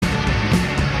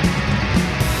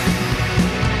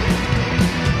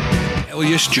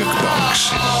Rebellious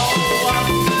Jukebox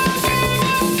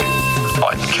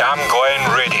on Cam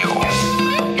Glen Radio.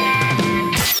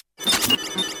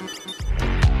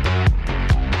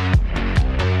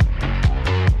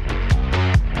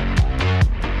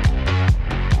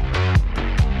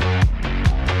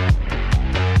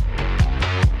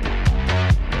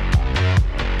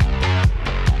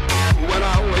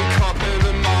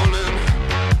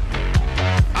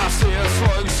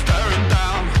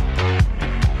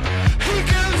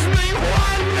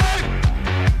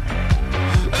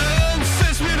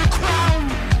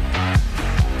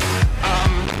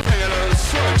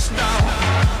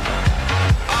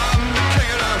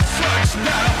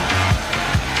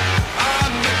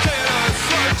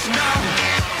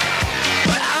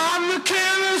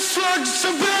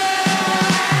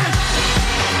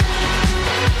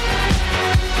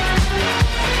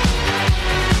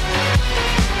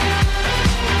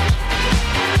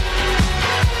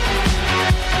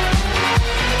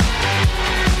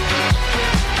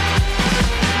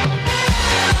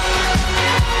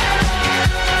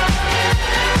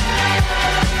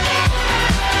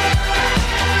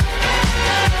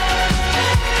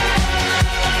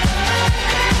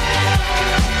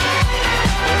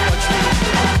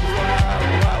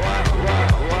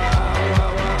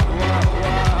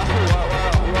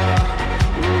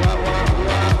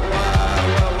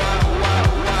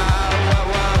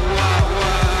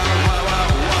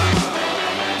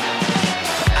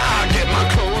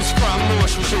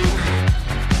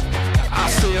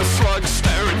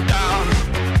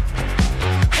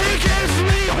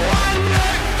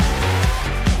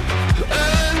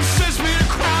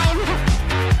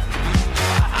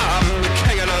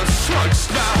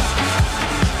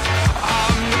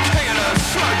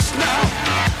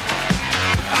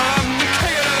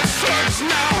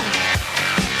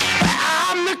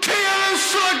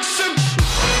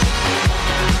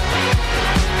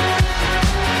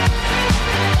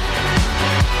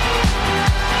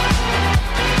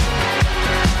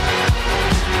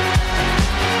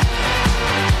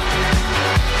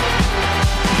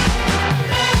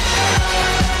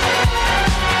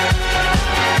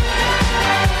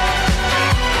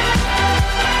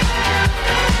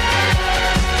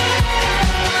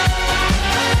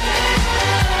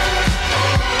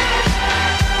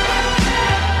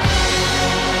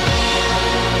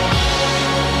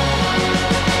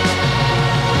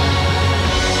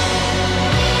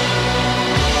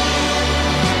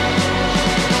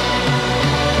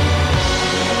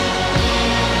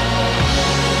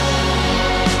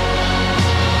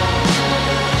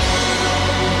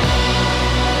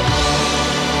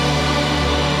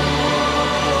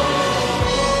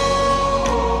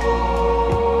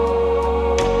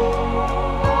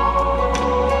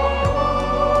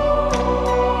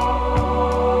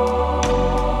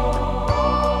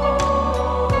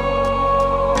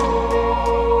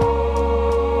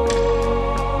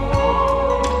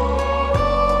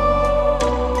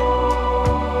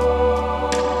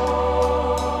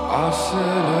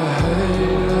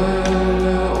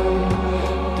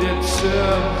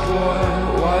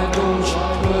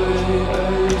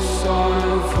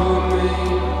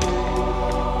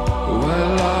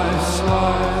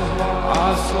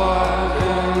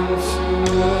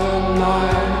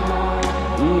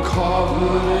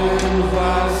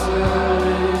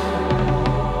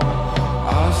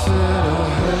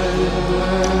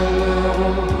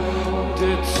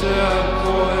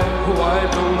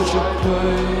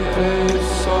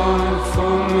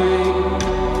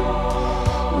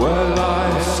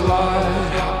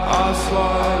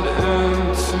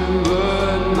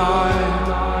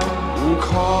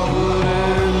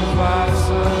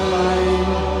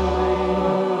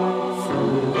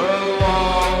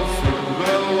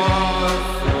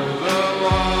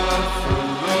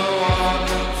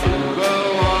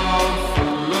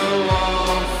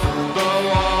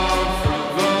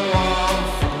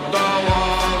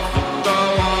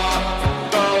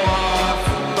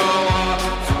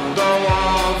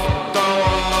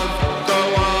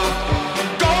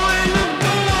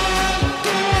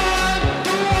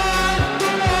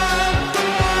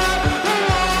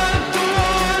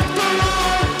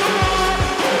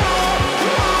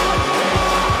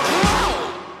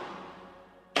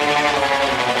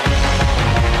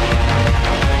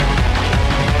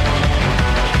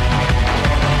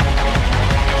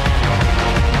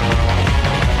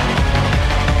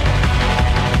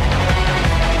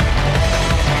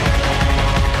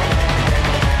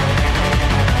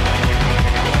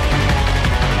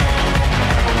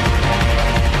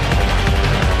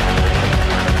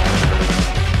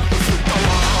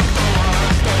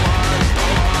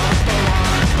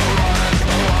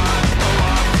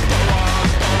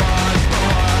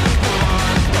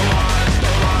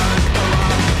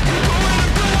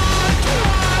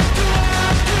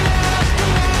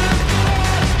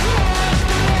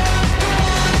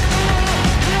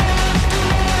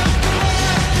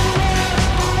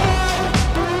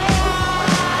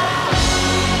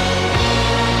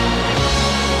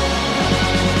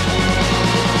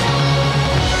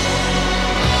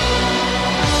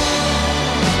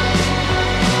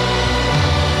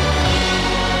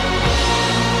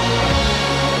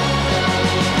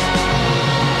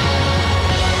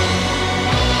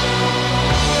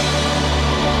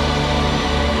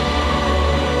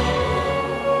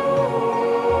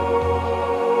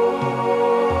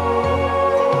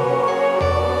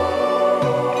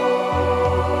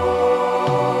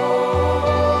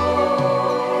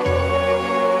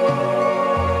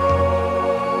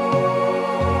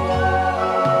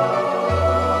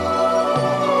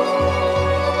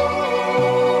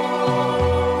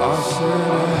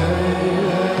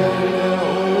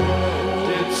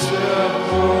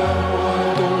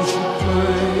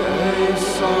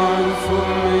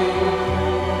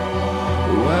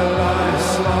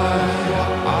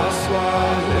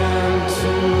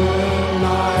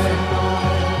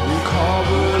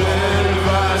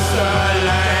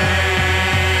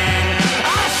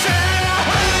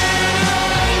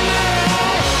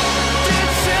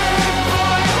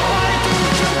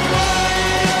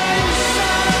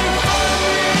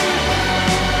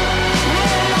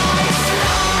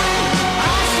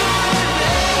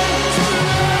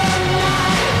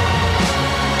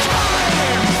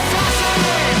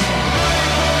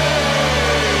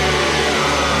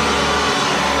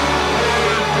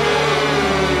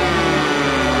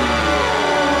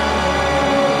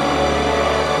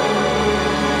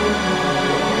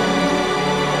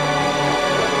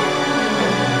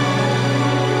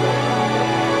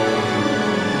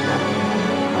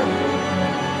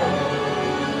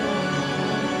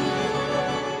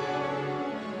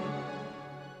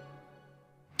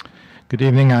 Good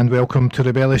evening and welcome to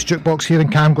Rebellious Jukebox here in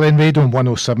Camglen Radio on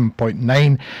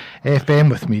 107.9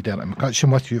 FM with me, Derek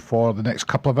McCutcheon, with you for the next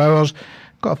couple of hours.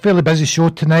 Got a fairly busy show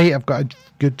tonight. I've got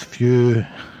a few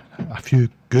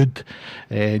good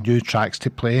new tracks to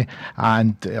play,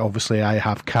 and obviously I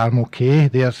have Carmel K.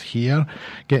 They're here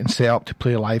getting set up to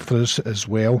play live for us as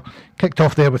well. Kicked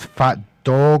off there with Fat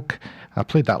Dog. I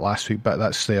played that last week, but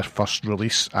that's their first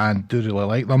release and do really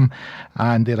like them,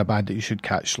 and they're a band that you should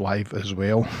catch live as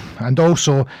well. And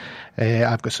also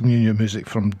I've got some new music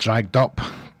from Dragged Up.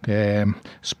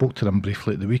 Spoke to them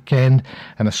briefly at the weekend,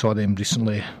 and I saw them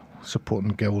recently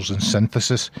supporting Girls in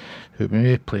Synthesis, who we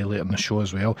may play later in the show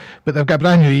as well. But they've got a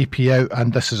brand new EP out,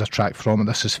 and this is a track from it.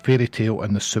 This is Fairy Tale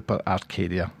in the Super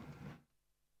Arcadia.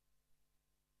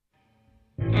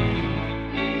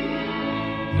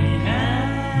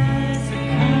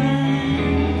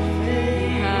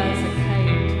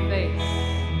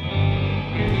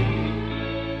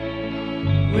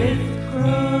 With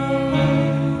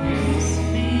crow's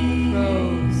feet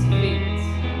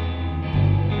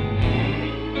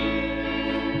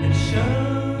that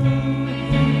show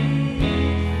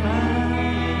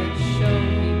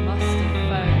he must have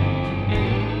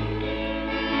found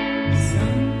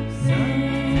something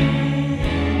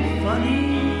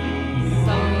funny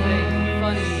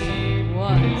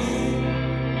once.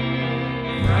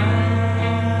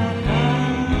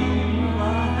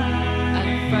 And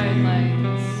frown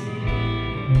lines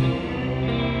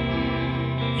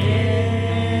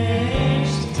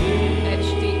etched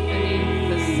deep beneath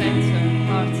the centre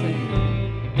parting.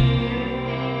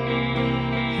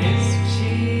 His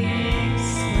cheeks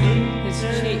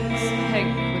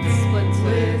pink with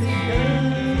splinters.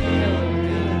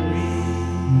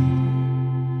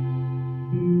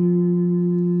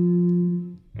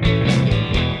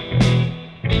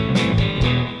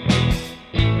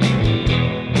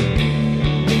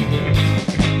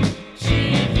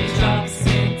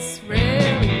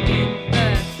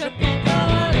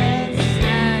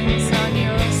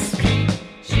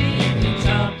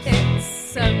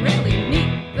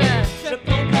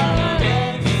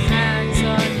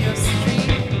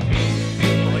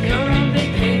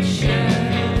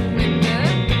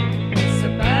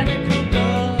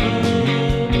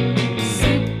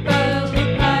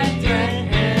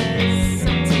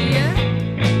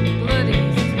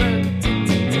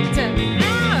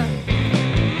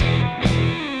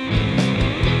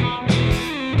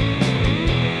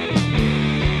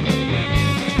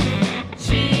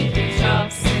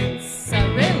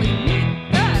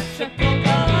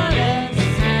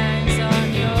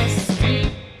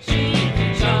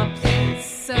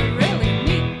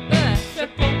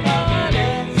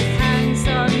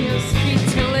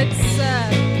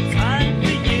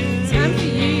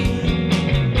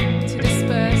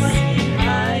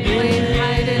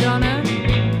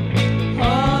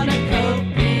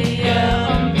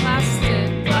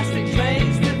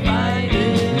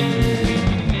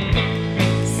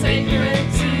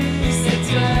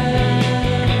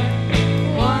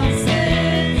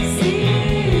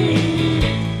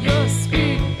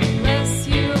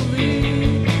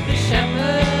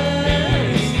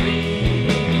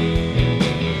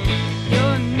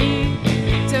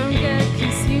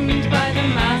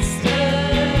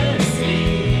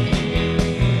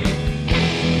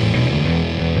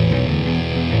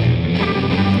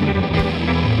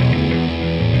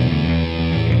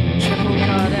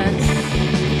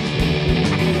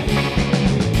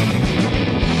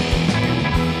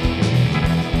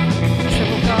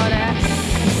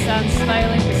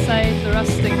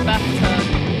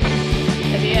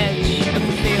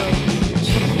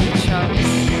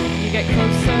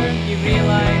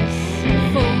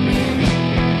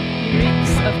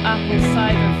 Apple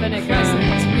cider vinegar,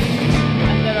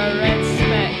 and there are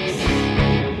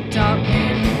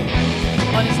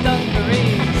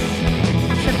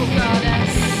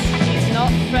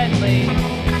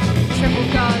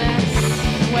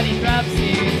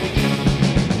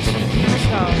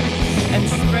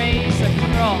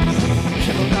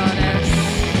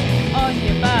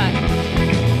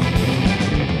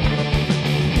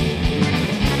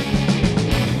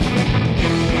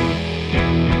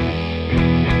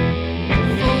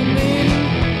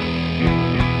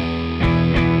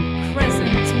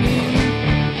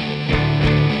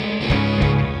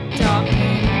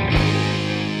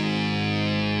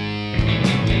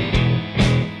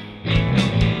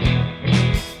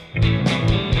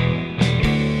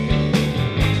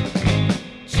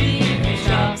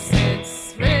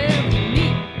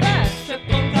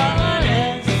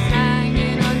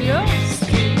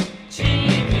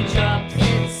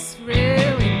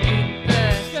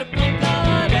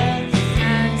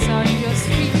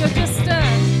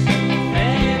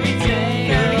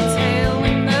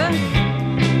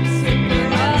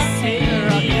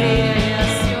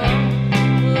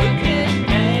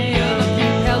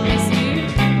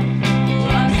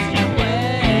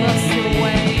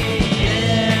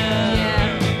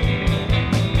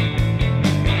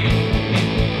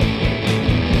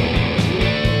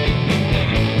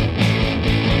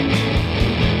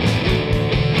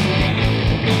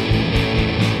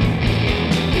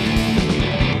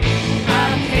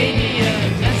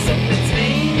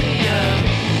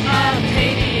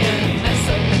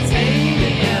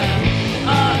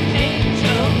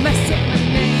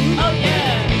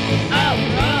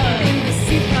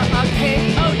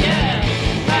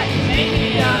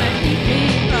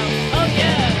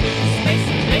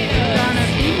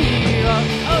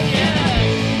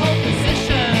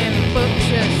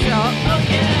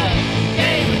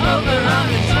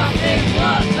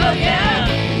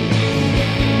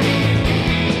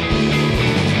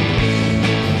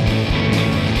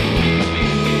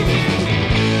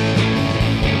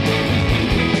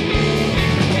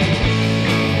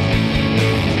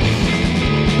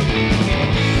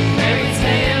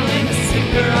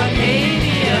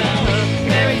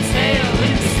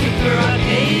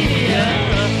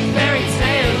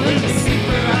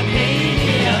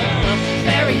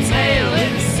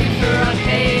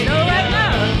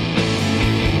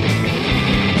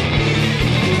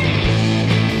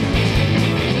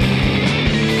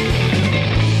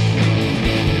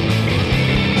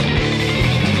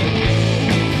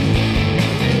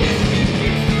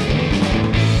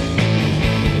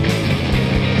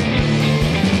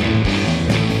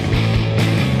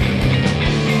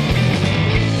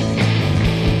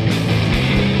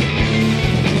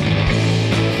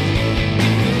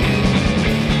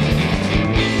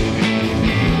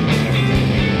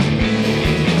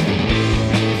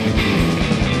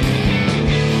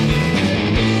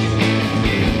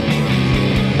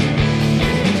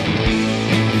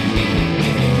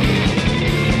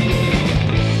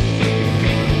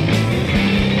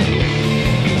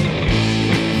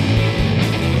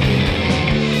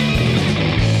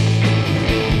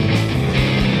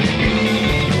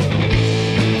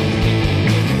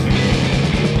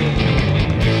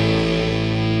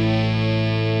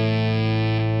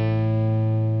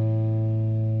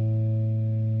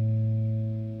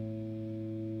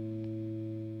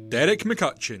Derek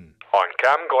McCutcheon. On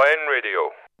Cam Glen Radio.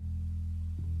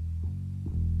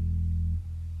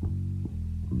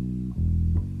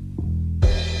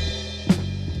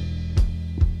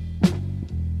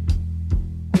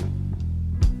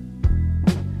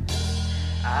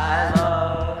 I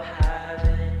love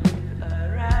having you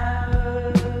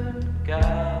around,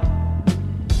 girl.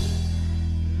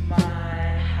 My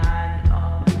hand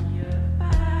on your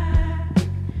back,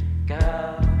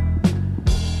 girl.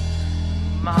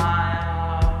 My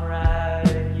arm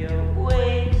around your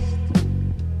waist,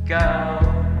 girl.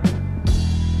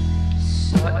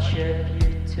 Such a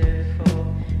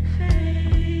beautiful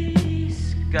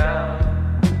face, girl.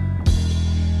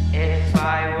 If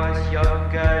I was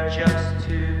younger, just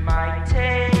to my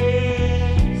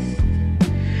taste,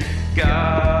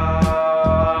 girl.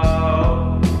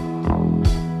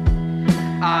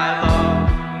 I love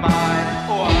my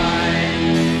wine.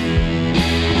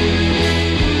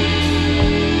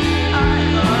 I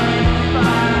love my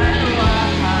wine.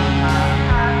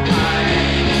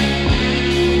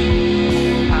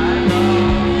 I love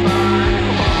my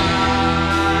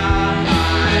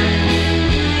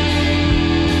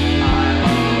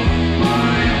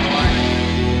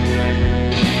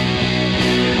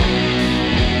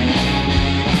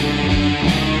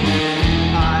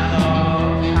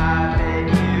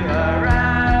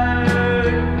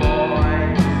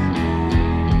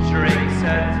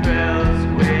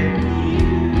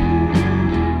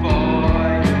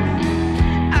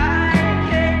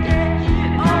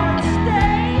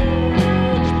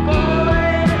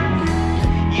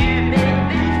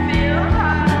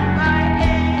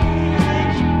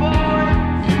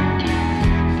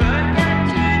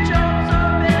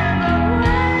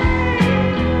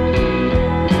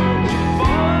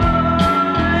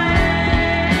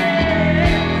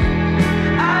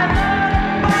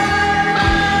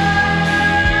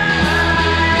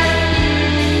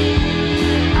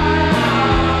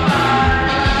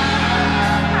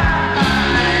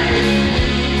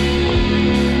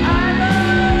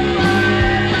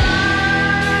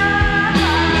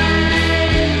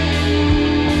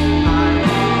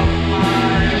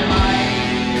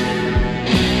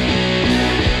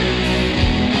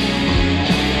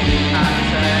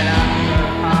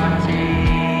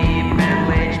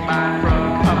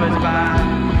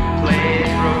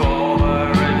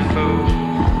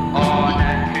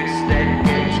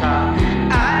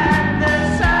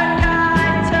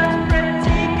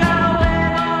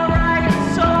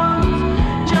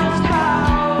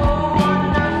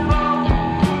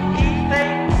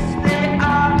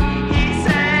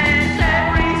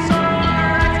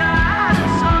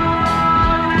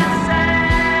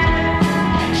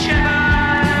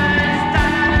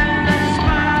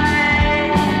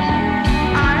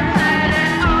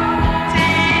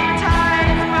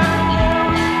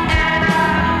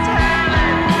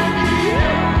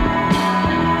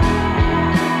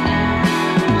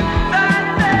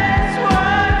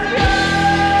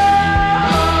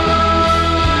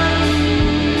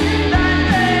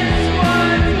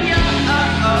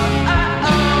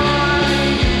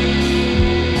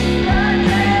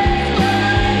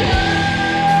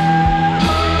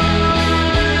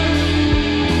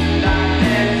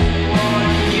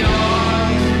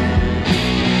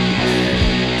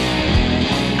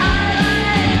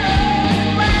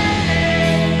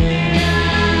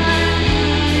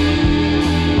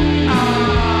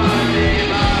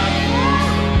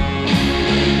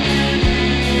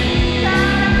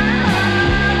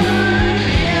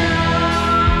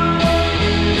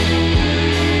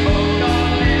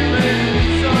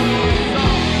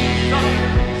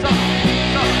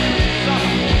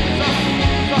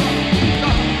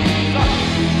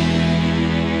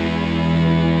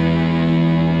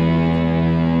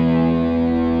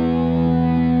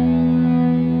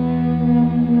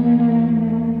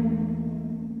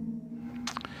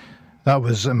That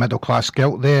was Middle Class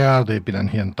Guilt there. They've been in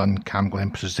here and done Cam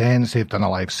Glen Presents. They've done a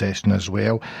live session as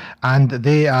well. And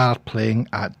they are playing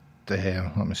at,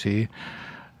 let me see,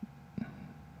 I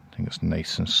think it's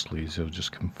Nice and Sleazy, I'll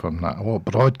just confirm that. Oh,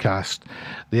 Broadcast.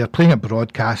 They are playing at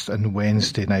Broadcast on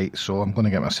Wednesday night, so I'm going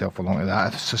to get myself along to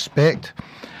that, I suspect.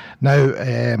 Now,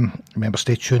 remember,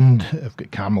 stay tuned. I've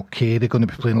got Carmel K. They're going to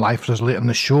be playing live for us later in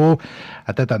the show.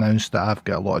 I did announce that I've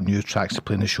got a lot of new tracks to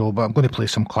play in the show, but I'm going to play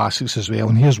some classics as well.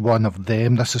 And here's one of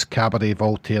them. This is Cabaret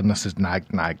Voltaire, and this is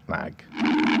Nag, Nag, Nag.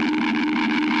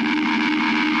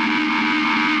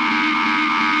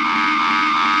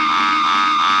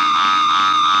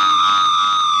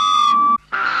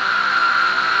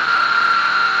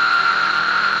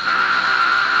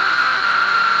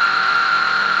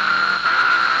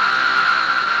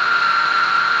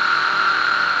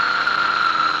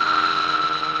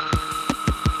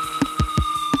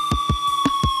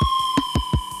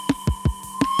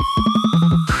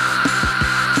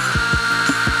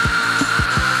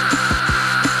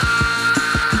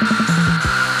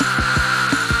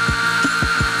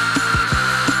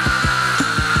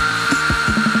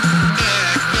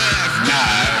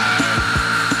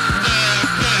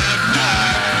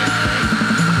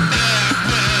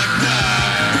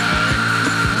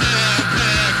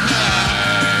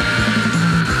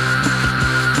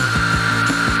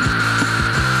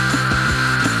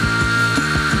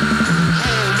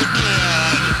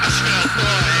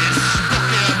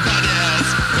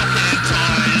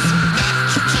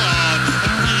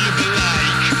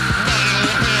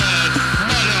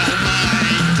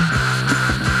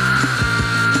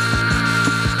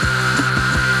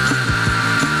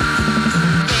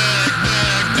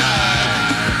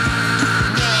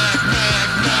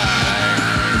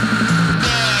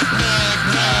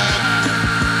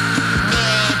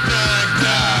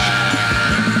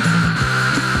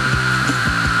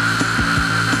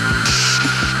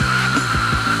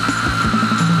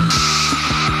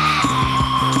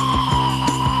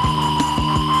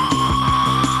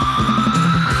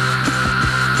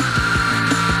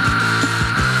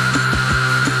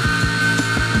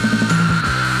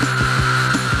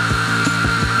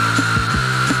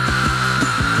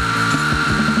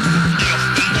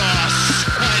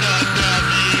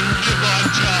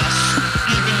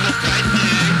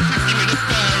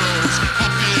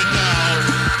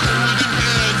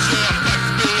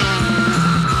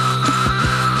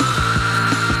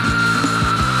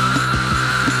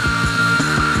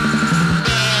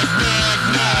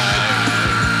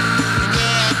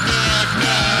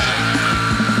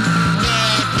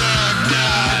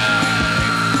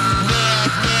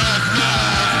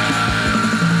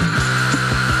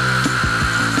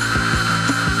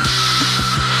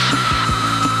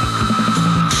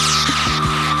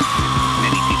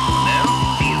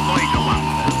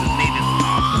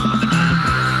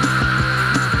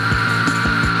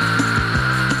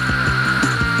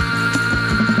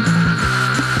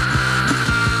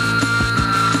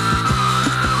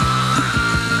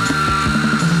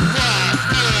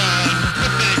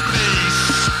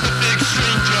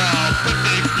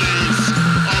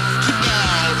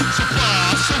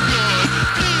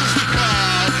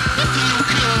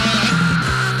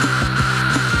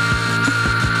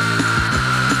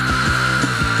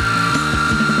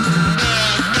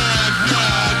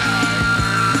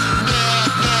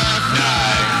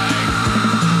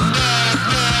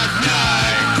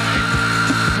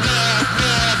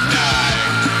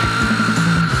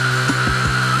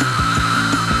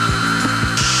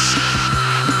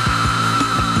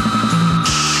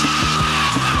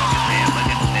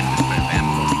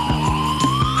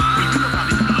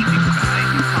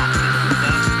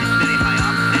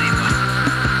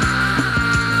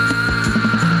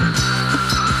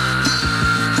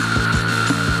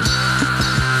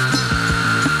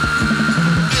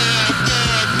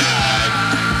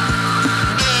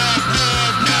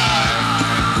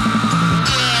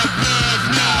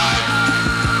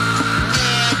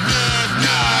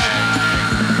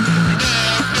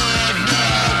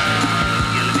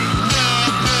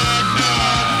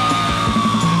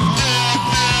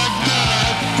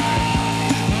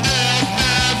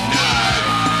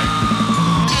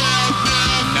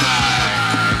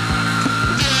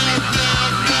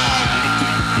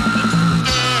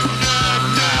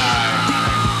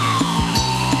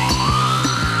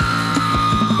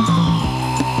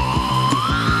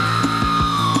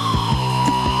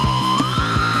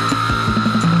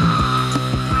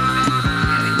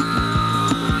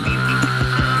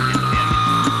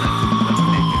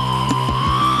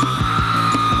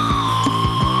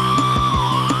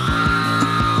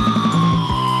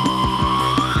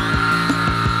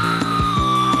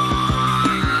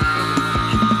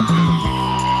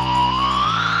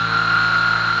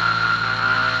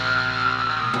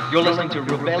 You're listening to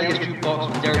Rebellious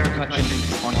Jukebox with Derek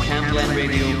McCutcheon on Cam Glen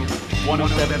Radio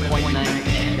 107.9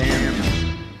 FM.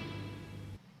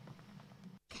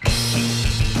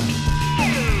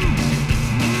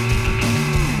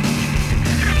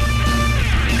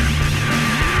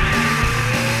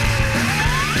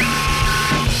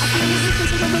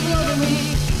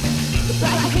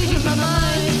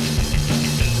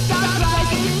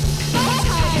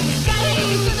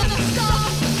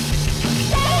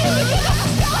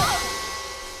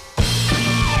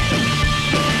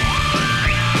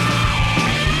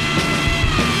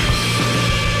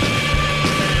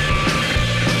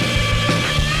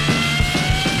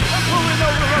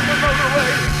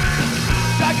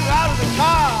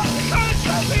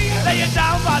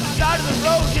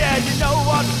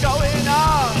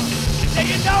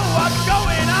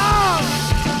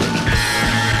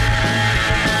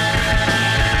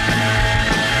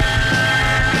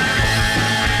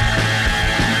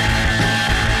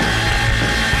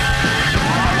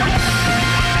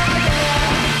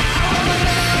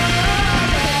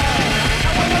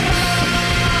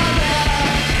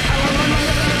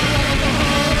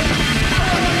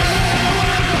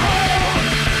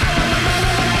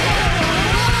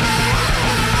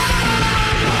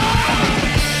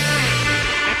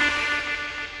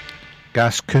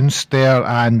 Gas Kunst there,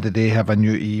 and they have a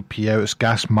new EP out. It's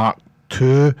Gas Mark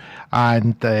II,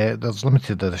 and there's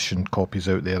limited edition copies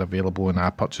out there available, and I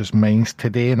purchased mine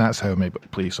today, and that's how I may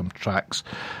play some tracks.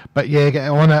 But yeah, get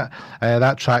on it.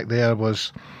 That track there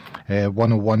was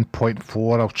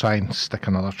 101.4. I'll try and stick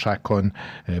another track on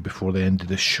before the end of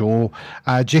the show.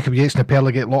 Jacob Yates and the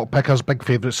Perligate Lockpickers, big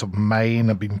favourites of mine.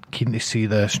 I've been keen to see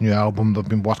this new album they've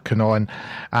been working on,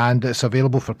 and it's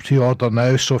available for pre-order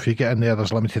now, so if you get in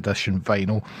there's limited edition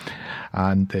vinyl,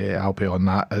 and I'll be on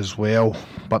that as well.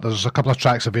 But there's a couple of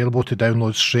tracks available to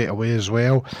download straight away as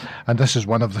well, and this is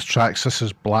one of the tracks. This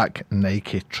is Black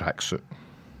Nike Tracksuit.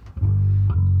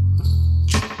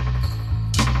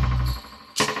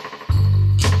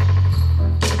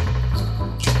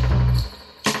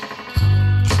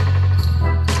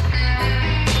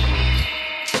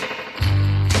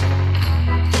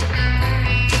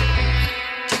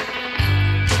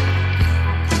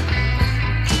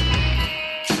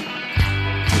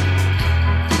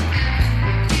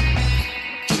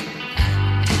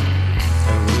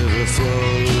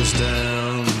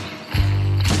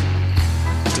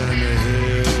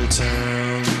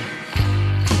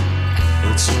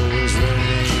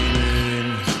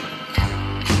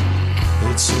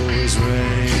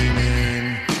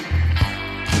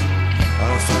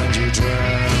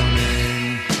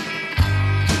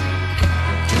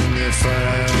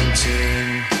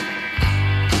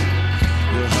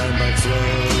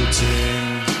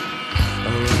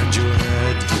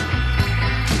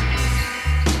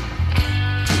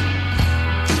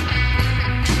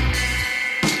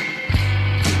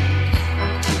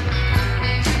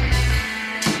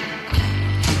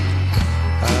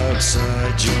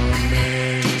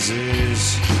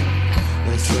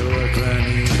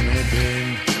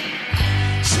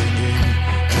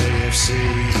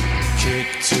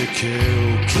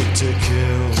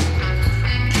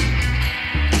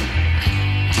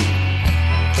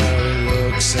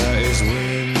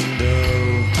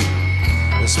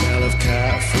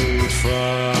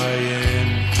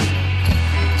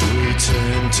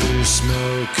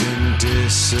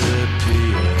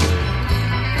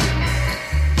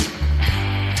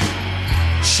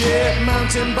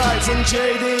 Mountain bike from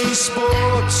JD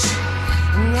Sports.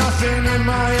 Nothing in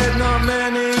my head, not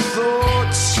many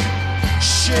thoughts.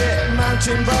 Shit,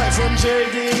 mountain bike from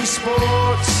JD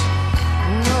Sports.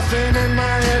 Nothing in my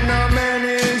head, not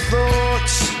many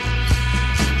thoughts.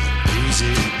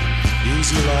 Easy,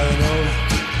 easy Lionel.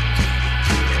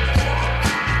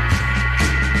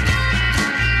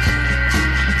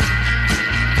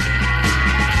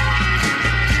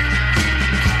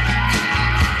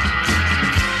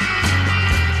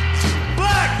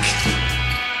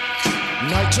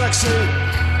 Night tracksuit,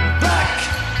 black.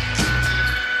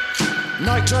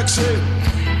 Night tracksuit,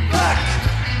 black.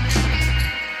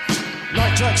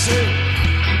 Night tracksuit,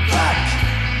 black.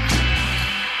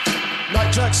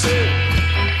 Night tracksuit.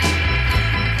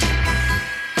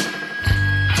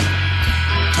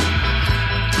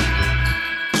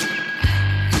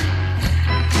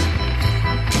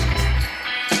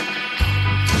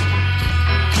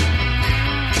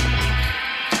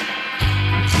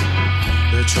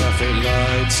 The traffic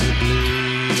lights are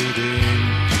bleeding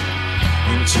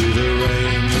into the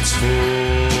rain that's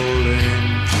falling.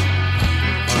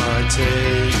 I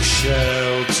take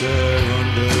shelter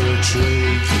under a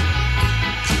tree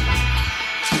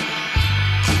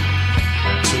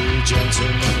to Two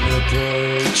gentlemen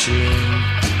approaching,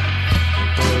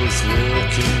 both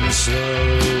walking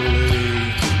slowly.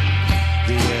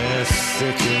 The air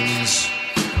thickens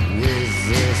with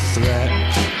the threat.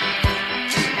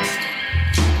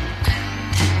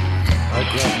 I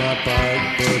grab my bike,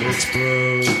 but it's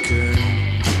broken.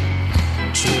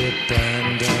 Trip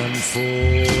and I'm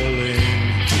falling.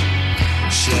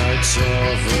 Shouts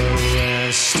of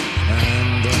arrest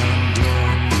and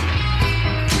undone.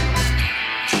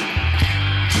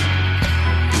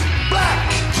 Black!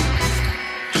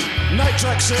 Night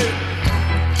tracksuit.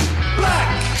 Black!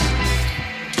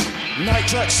 Night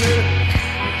tracksuit.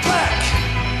 Black!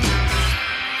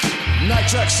 Night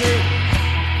tracksuit.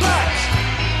 Black!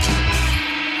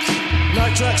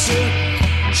 Night tracksuit.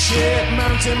 Shit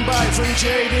mountain bike from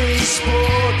JD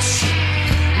Sports.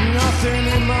 Nothing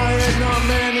in my head, not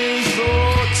many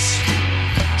thoughts.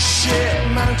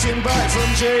 Shit mountain bike from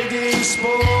JD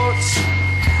Sports.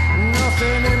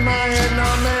 Nothing in my head,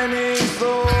 not many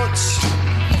thoughts.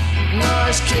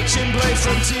 Nice kitchen blade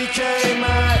from TK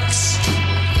Maxx.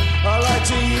 I like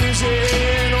to use it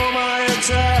in all my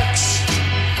attacks.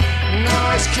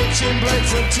 Nice kitchen blade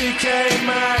from TK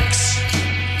Maxx.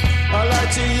 I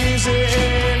like to use it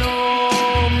in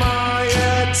all my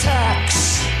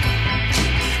attacks.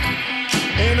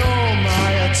 In all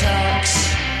my attacks.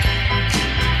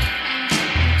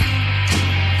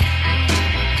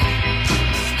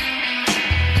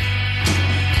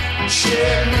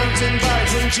 Shit mountain bike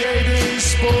from JD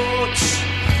Sports.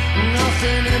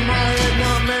 Nothing in my head,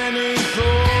 not many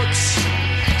thoughts.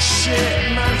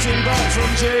 Shit mountain bike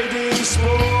from JD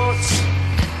Sports.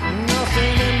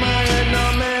 Nothing in my head,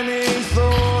 not many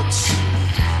thoughts.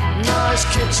 Nice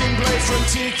kitchen blade from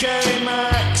TK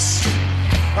Maxx.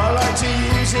 I like to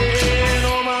use it in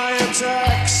all my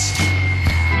attacks.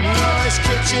 Nice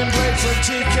kitchen blade from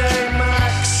TK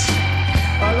Maxx.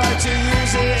 I like to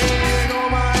use it in all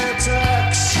my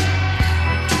attacks.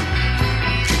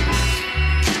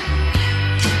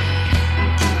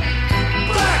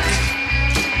 Black!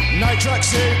 Night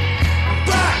tracksuit.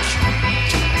 Black!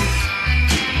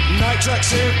 Night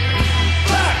tracksuit.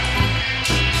 Black!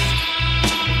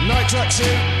 Night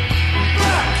tracksuit.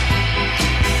 Black!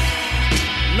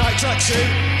 Night tracksuit.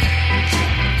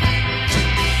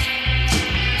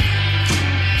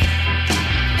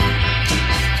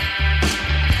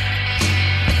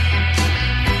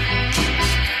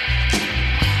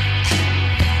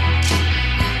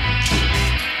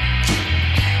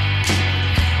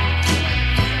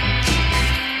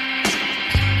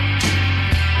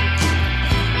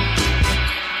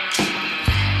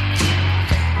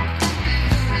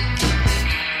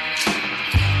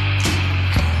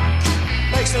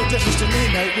 Makes no difference to me,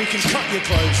 mate. We can cut your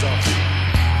clothes off.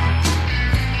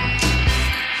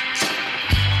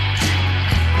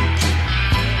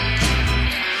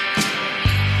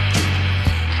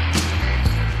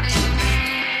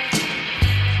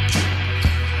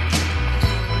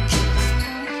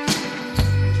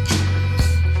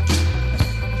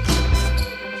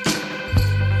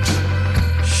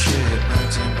 Shit,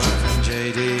 mountain bike from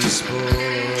JD Sports.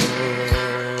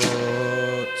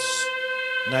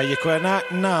 Now you can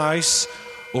act nice,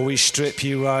 or we strip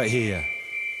you right here.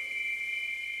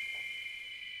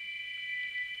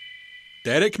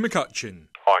 Derek McCutcheon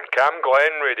on Cam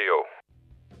Glen Radio.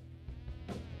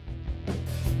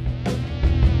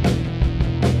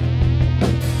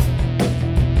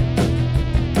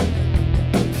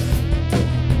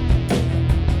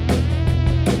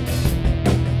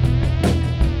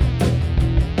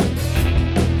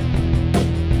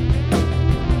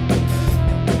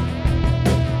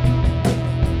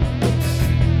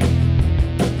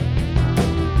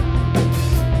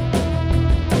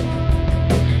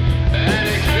 An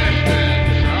existence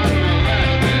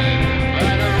unmolested.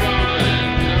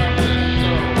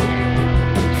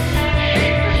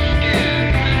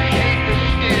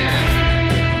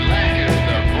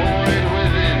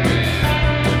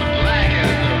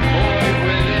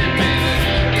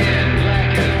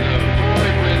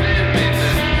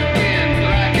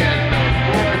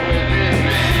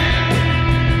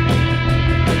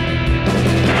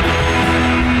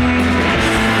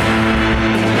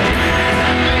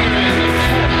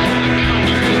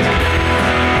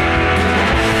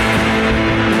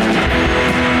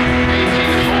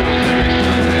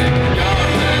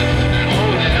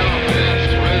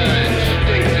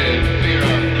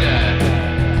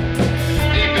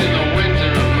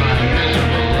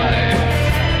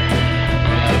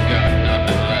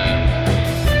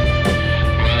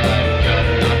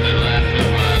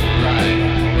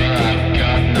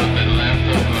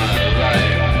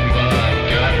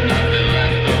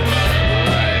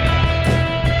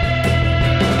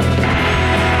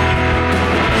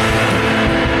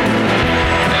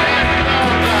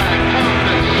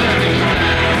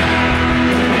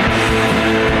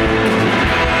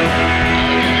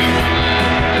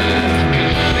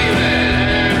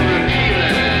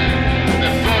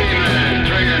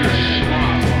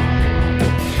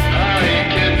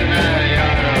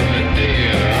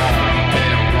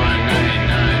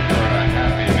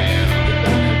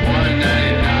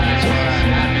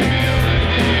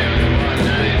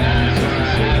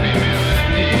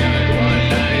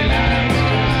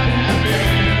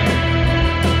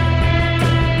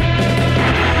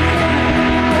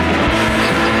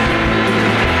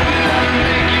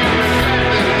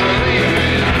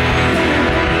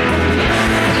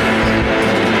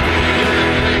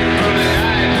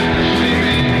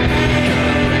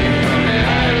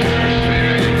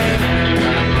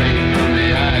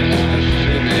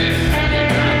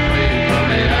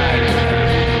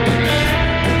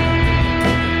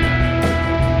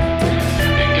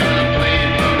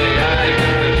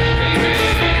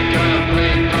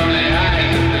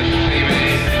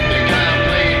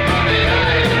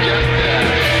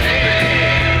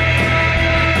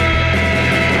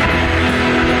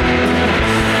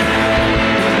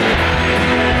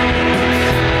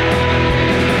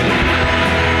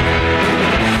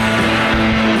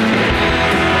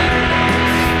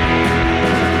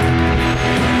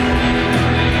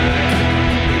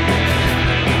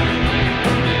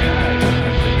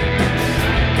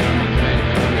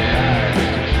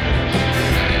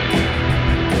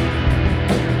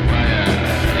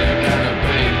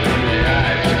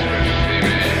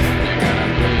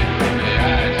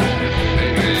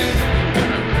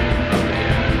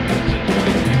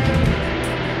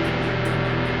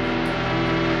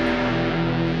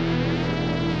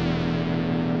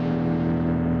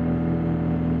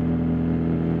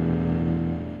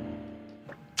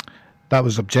 That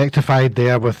was Objectified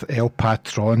there with El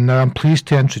Patron. Now I'm pleased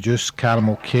to introduce Callum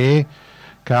O'Kay.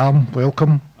 Callum,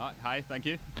 welcome. Hi, thank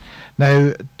you.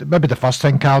 Now, maybe the first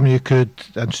thing, Callum, you could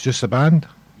introduce the band.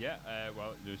 Yeah,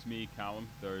 well, there's me, Callum.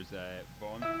 There's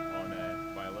Vaughn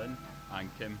on violin and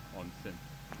Kim on synth.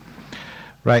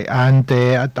 Right, and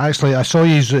actually, I saw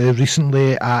you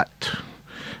recently at,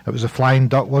 it was a Flying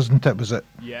Duck, wasn't it? Was it?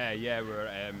 Yeah,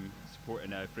 we're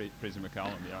supporting Fraser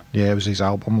McCallum, yeah. Yeah, it was his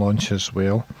album launch as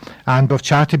well. And we've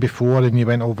chatted before, and you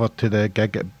went over to the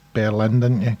gig at Berlin,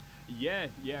 didn't you? Yeah,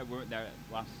 we went there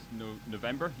last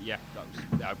November. Yeah,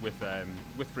 that was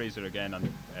with Fraser again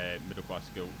and Middle Class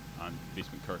Skill and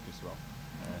Basement Kirk as well.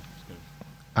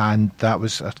 And that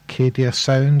was Arcadia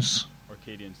Sounds?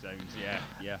 Arcadian Sounds,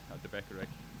 yeah, at the Beckerich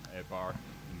bar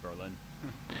in Berlin.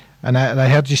 And I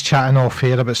heard you chatting off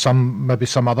here about maybe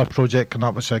some other project coming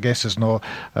up, which I guess is not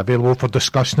available for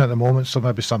discussion at the moment, so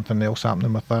maybe something else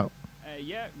happening with that.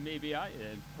 Yeah, maybe I'm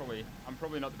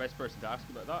probably not the best person to ask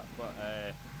about that, but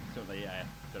certainly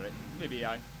maybe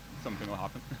something will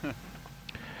happen.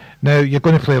 Now, you're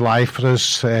going to play live for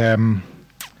us.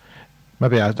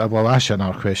 Maybe I will ask you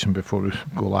another question before we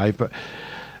go live, but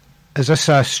is this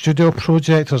a studio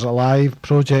project, or is it a live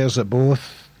project, or is it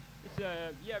both? It's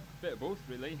a bit of both,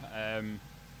 really.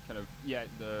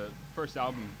 The first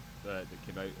album that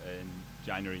came out in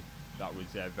January, that was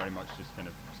very much just kind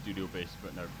of studio based,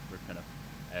 but now we're kind of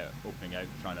opening out,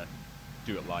 trying to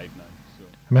do it live now. So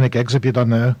how many gigs have you done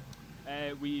now?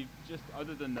 We just,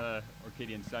 other than the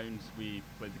Arcadian Sounds, we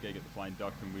played the gig at the Flying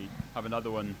Duck, and we have another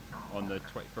one on the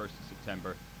 21st of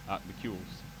September at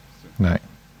McCull's. So. Right.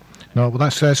 No, well,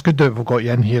 that's good that we've got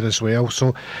you in here as well.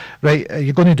 So, right,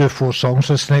 you're going to do 4 songs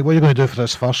for us tonight. What are you going to do for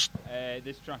us first?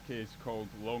 This track is called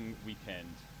Long Weekend.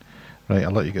 Right,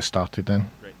 I'll let you get started then.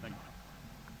 Great, thank you.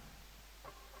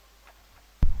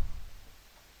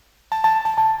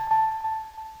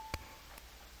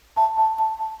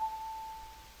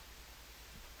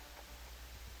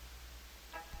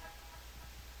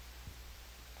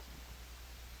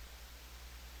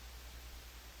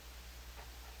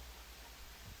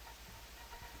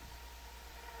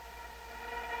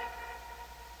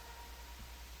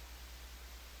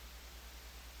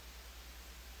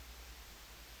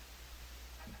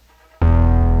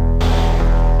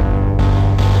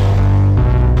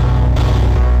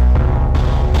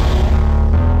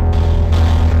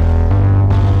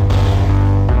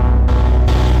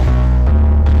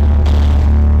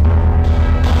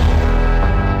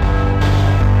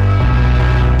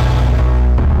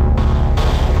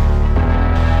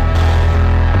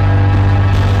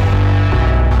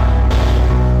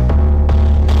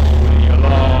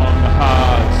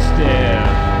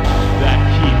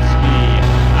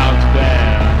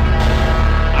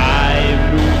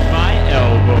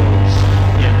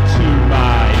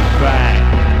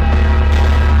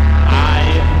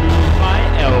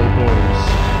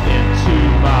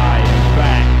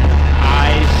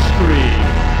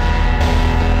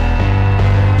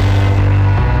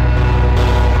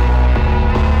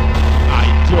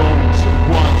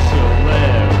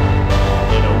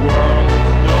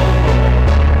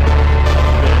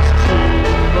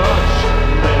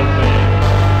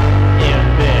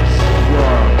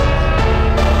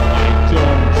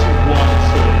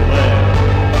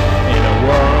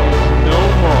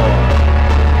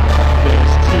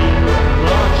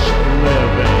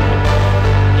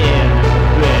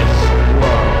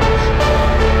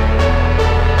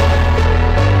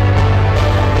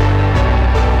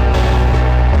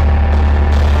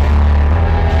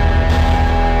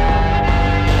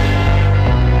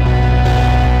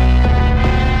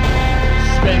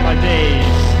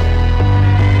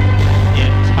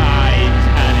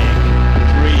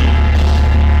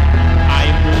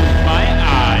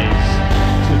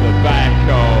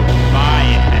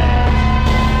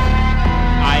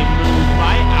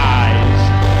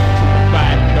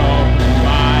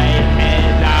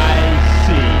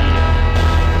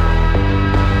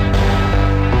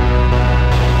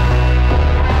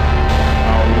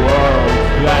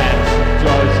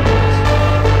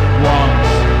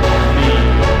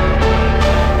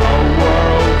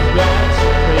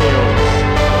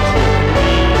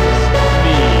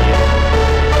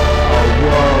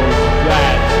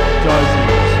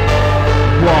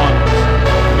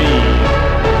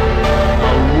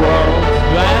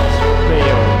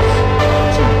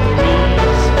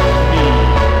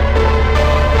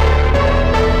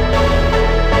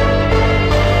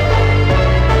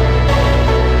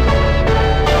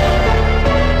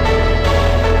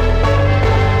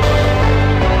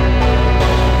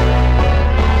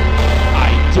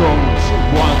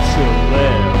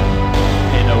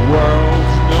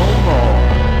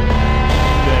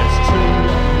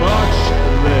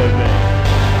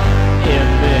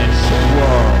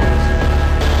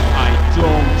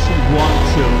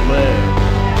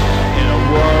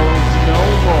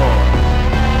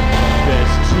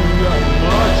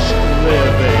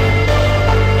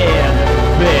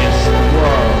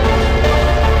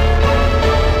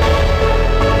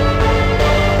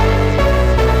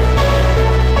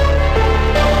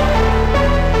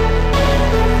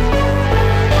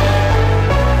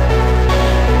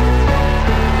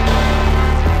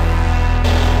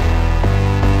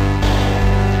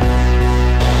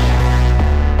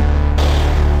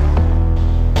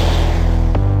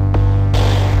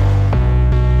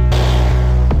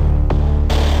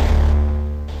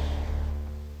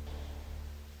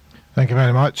 you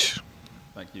very much.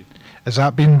 Thank you. Has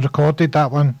that been recorded,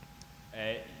 that one?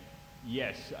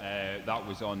 Yes, that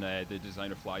was on the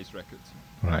Designer Flies records.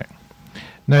 Right.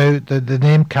 Now, the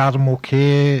name Caramel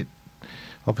K,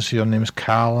 obviously your name's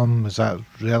Callum, is that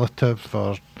relative,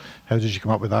 or how did you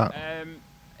come up with that?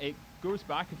 It goes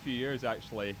back a few years,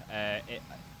 actually. It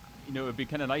would be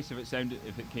kind of nice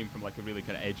if it came from like a really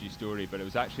kind of edgy story, but it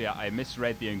was actually, I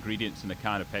misread the ingredients in a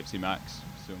can of Pepsi Max,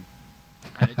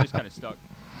 and it just kind of stuck.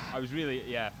 I was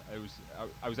really, I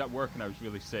was at work and I was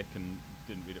really sick and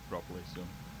didn't read it properly,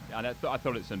 and I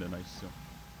thought it sounded nice, so.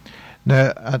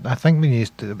 Now, I think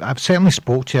I've certainly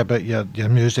spoke to you about your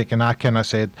music, and I kind of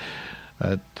said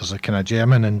there's a kind of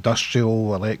German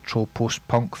industrial electro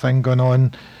post-punk thing going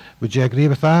on. Would you agree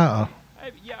with that? Or?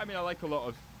 Yeah, I mean, I like a lot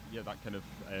of that kind of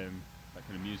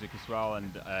music as well,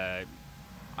 and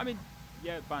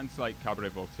bands like Cabaret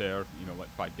Voltaire,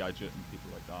 like Bad Gadget and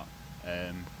people like that,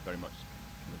 very much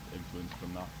kind of influenced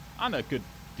from that, and a good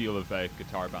deal of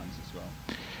guitar bands as well.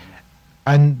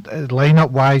 And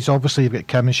lineup wise, obviously you've got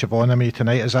Kim and Siobhan and me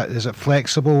tonight. Is it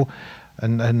flexible?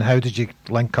 And how did you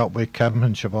link up with Kim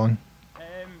and Siobhan?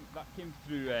 That came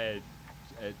through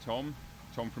Tom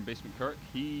from Basement Kirk.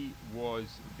 He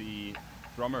was the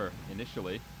drummer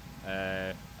initially,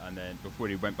 and then before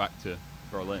he went back to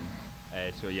Berlin.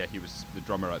 He was the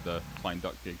drummer at the Klein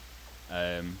Duck gig.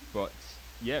 But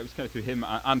yeah, it was kind of through him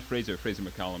and Fraser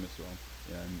McCallum as well.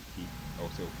 He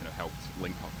also kind of helped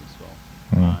link up as well.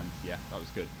 And yeah, that was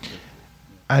good.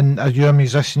 And are you a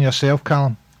musician yourself,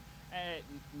 Callum?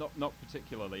 Not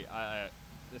particularly.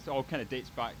 This all kind of dates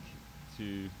back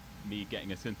to me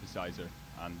getting a synthesizer,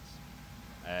 and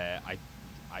I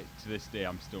to this day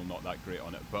I'm still not that great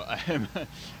on it. But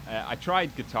I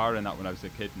tried guitar in that when I was a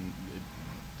kid, and it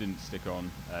didn't stick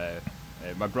on.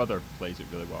 My brother plays it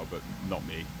really well, but not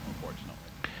me, unfortunately.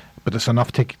 But it's enough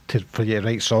for you to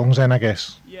write songs then, I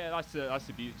guess. Yeah, that's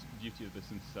the beauty of the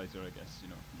synthesizer, I guess.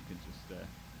 You can just,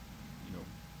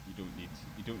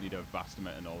 you don't need a vast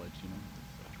amount of knowledge,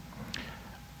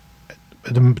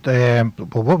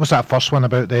 Well, what was that first one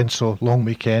about then? So Long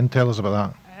Weekend, tell us about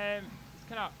that. It's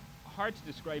kind of hard to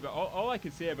describe it. All I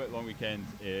can say about Long Weekend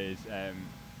is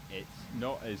it's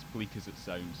not as bleak as it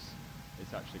sounds.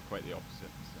 It's actually quite the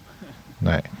opposite. So.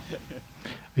 Right.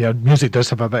 Yeah, music does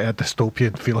have a bit of a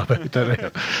dystopian feel about it,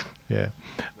 right? Yeah.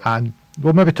 And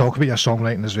we'll maybe talk about your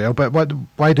songwriting as well, but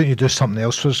why don't you do something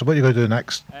else for us? What are you going to do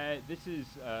next? This is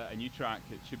a new track.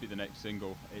 It should be the next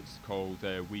single. It's called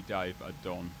We Dive at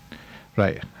Dawn.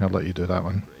 Right, I'll let you do that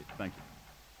one. Great, thank you.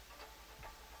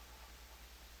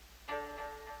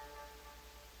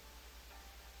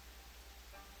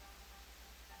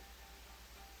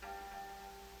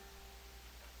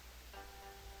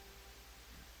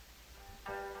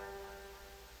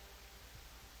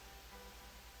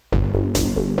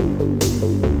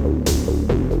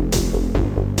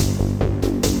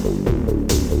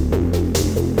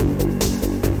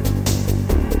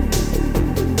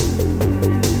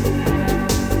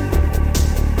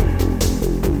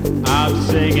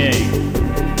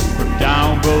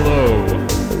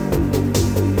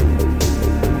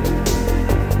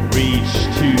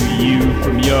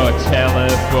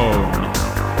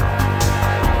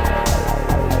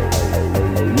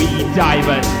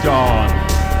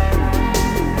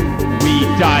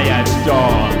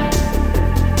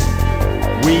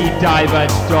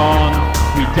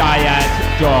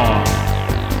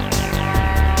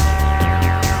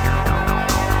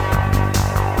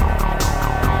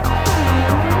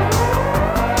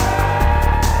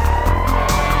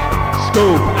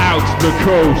 Scope out the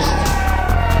coast.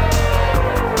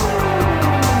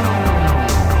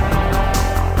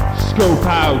 Scope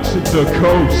out the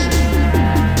coast.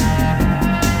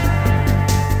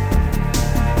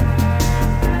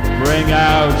 Bring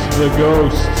out the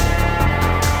ghost.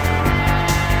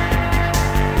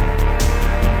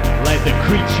 Let the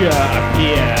creature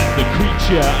appear. The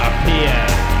creature appear.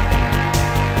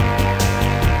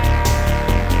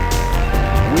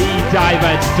 We dive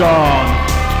at dawn.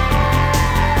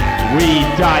 We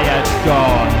die at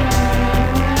dawn.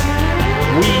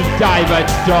 We dive at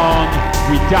dawn.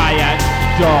 We die at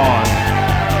dawn.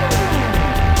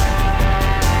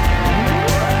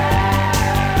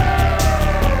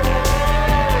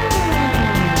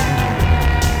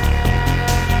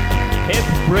 Hip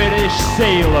British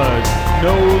sailors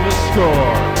know the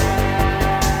score.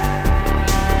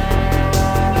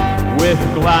 With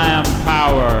glam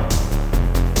power,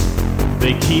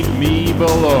 they keep me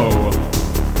below.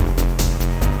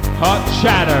 Hot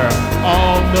chatter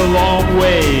on the long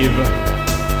wave,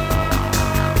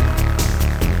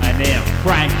 and in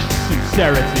frank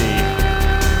sincerity,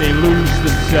 they lose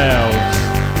themselves.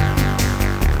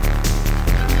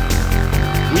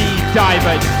 dive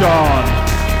at dawn.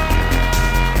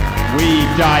 We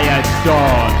die at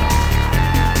dawn.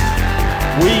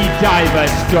 We dive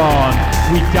at dawn.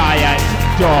 We die at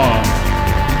dawn.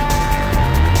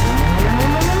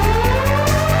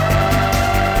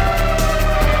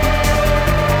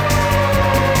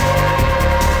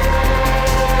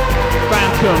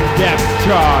 Phantom depth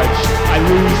charge. I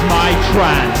lose my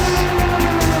trance.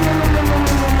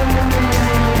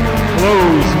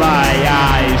 Close my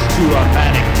eyes to a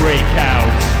manic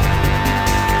breakout.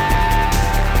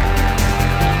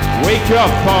 Wake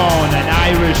up on an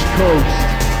Irish coast.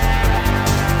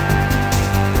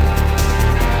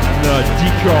 And the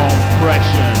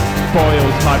decompression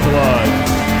boils my blood.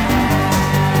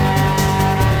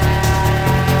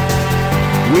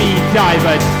 We dive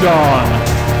at dawn.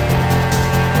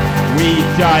 We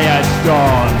die at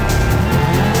dawn.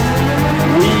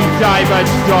 We dive at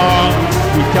dawn.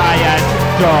 We die at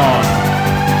dawn.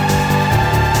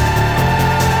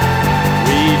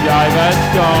 We dive at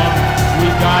dawn. We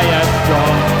die at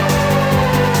dawn.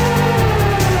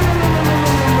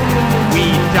 We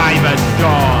dive at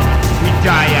dawn. We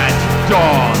die at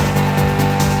dawn.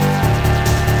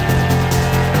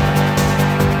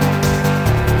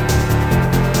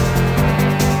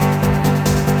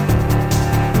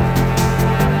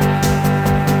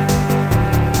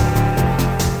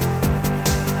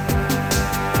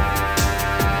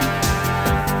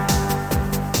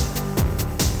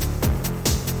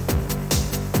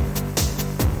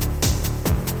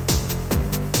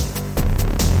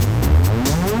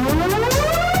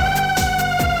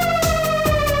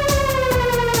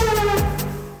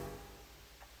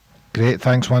 Great,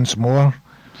 thanks once more.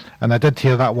 And I did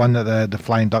hear that one that the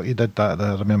Flying Duck, you did that,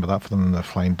 I remember that from the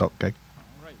Flying Duck gig.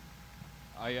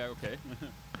 Right. Okay.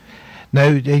 Now,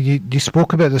 you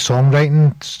spoke about the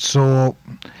songwriting, so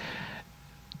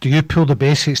do you pull the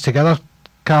basics together,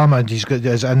 Callum, and is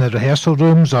it in the rehearsal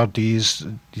rooms, or do you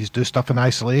do stuff in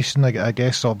isolation? I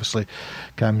guess, obviously,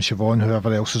 Cam, Siobhan,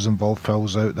 whoever else is involved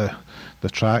fills out the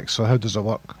tracks, so how does it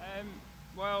work?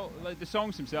 Well, like the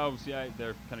songs themselves, yeah,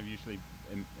 they're kind of usually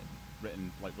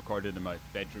written, like recorded in my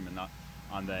bedroom and that,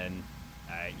 and then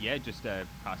just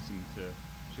pass them to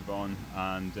Siobhan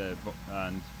and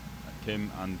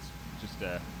Kim, and just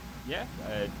they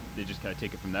just kind of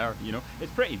take it from there. You know,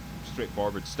 it's pretty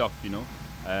straightforward stuff. You know,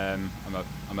 I'm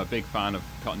a big fan of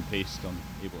cut and paste on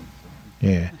Ableton. So.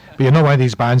 Yeah, but you're not one of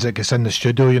these bands that gets in the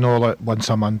studio, you know, like once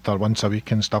a month or once a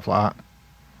week and stuff like that.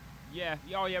 Yeah,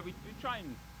 we try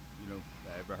and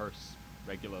rehearse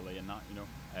regularly and that, you know,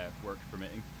 work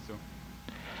permitting. So.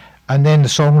 And then the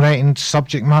songwriting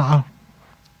subject matter,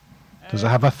 does it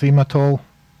have a theme at all?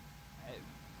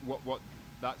 What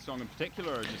that song in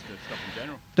particular, or just the stuff in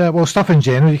general? Well, stuff in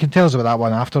general. You can tell us about that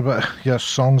one after, but your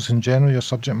songs in general, your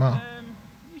subject matter.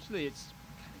 Usually it's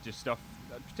just stuff,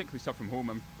 particularly stuff from home.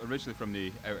 I'm originally from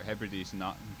the Outer Hebrides and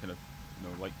that, and kind of, you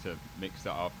know, like to mix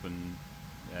that up and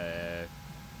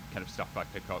kind of stuff I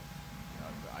pick up.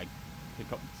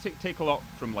 Take a lot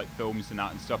from like films and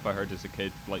that and stuff I heard as a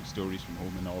kid, like stories from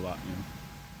home and all that, you know.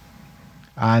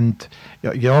 And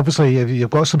you obviously you've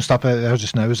got some stuff out there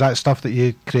just now. Is that stuff that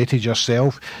you created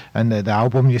yourself in the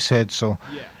album? You said so.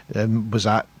 Yeah. Was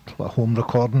that like home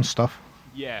recording stuff?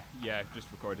 Yeah,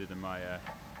 just recorded in my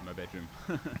bedroom.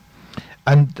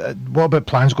 And what about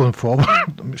plans going forward?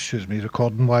 Excuse me,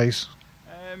 recording wise.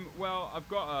 Well, I've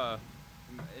got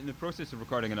in the process of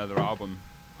recording another album,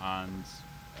 and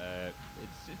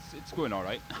it's going all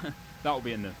right. That'll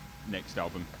be in the next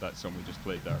album. That song we just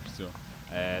played there. So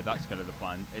that's kind of the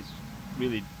plan. It's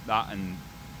really that and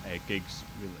gigs,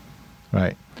 really.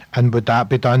 Right. And would that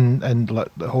be done in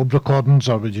the home recordings,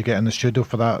 or would you get in the studio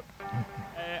for that?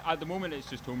 At the moment, it's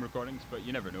just home recordings, but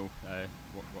you never know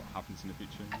what happens in the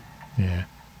future. Yeah,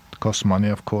 it costs money,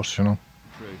 of course, you know.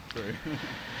 True.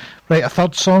 Right, a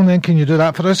third song then. Can you do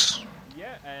that for us?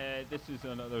 This is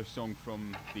another song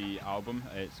from the album.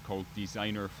 It's called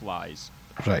Designer Flies.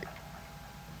 Right.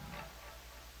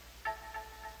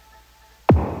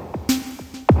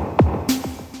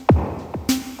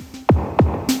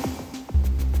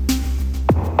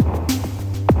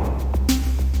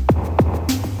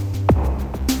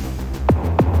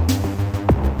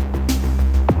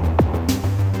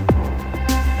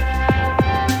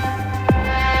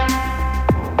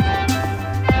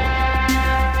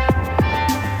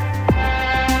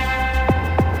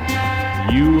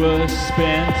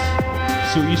 Spent,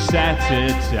 so you sat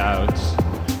it out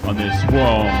on this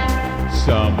warm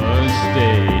summer's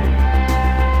day.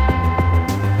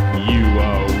 You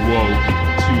awoke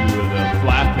to the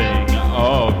flapping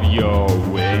of your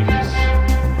wings.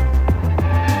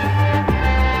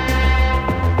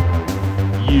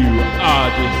 You are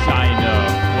designed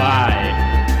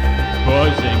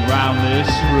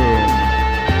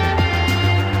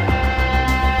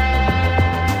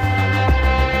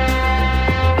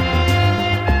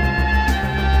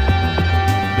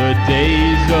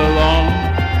days are long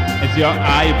as your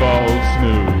eyeballs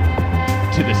move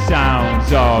to the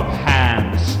sounds of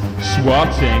hands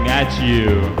swatting at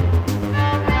you.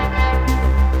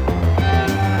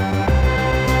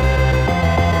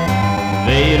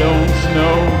 They don't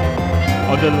know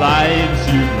of the lives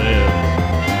you lived,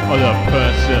 or the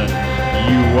person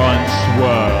you once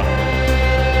were.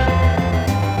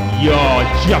 You're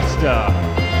just a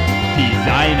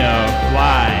designer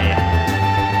fly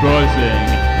buzzing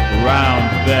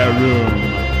round their room.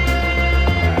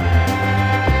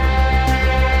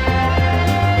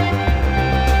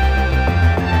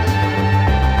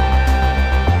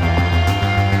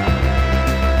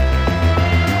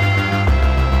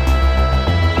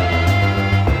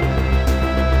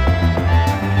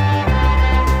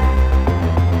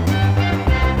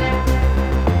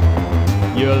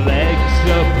 Your legs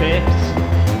are picked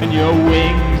and your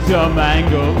wings are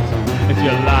mangled as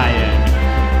you're lying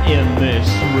in this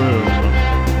room.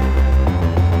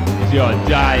 As you're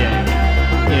dying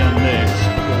in this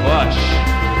plush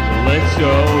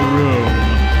little room.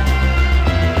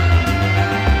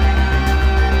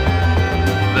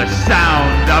 The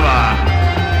sound of a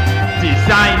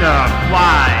designer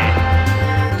fly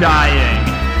dying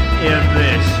in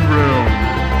this room.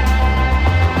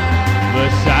 The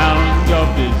sound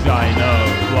of designer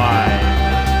fly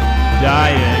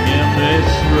dying in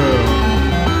this room.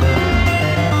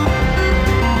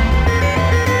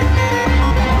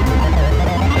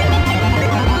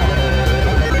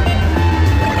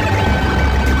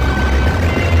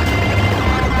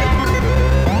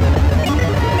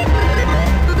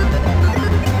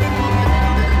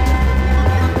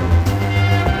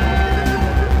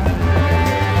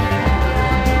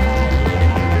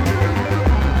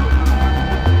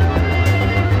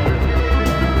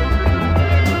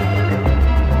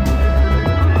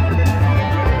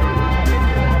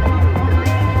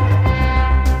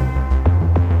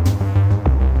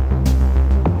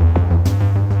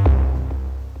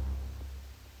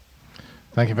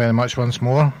 Thank you very much once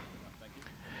more.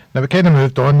 Now we kind of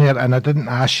moved on there, and I didn't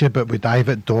ask you, but we dive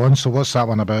at dawn. So what's that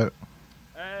one about?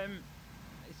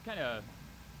 It's kind of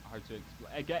hard to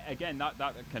explain. Again, that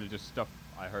kind of just stuff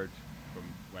I heard from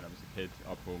when I was a kid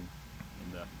up home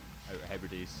in the Outer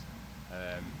Hebrides.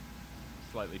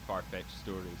 Slightly far-fetched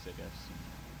stories, I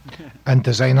guess. And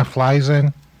designer flies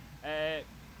then?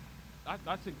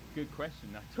 That's a good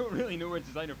question. I don't really know where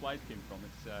designer flies came from.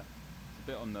 It's a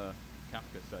bit on the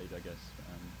Kafka side, I guess,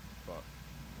 but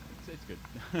it's good.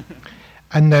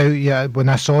 And now, yeah, when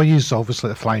I saw you, obviously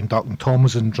the Flying Duck and Tom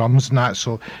was in drums and that,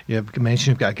 so you mentioned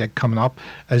you've got a gig coming up.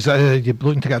 Is you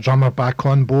looking to get a drummer back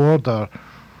on board, or?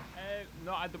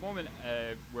 No, at the moment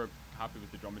we're happy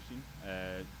with the drum machine,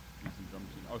 using the drum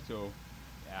machine. Also,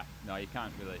 yeah, no, you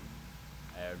can't really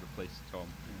replace Tom.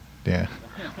 Yeah.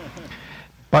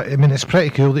 But I mean, it's pretty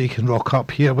cool that you can rock up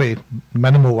here with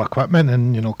minimal equipment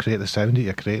and create the sound that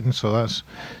you're creating. So it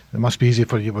must be easy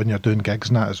for you when you're doing gigs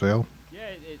and that as well. Yeah,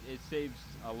 it saves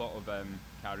a lot of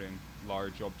carrying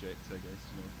large objects. I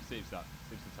guess saves the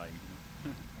time.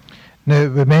 Now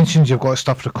we mentioned you've got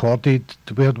stuff recorded.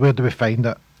 Where do we find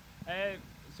it?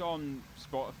 It's on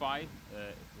Spotify,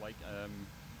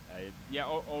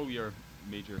 all your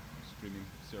major streaming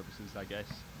services, I guess.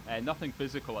 Nothing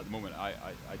physical at the moment.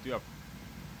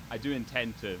 I do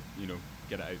intend to,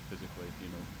 get it out physically,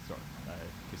 sort of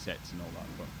cassettes and all that,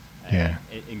 but yeah,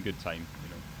 in good time,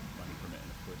 money permitting,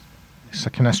 of course. It's a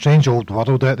kind of strange old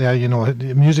world out there,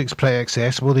 The music's pretty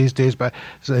accessible these days, but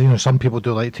some people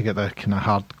do like to get the kind of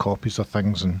hard copies of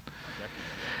things, and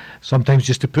sometimes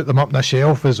just to put them up on a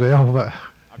shelf as well. But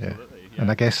absolutely, yeah. And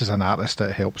I guess as an artist,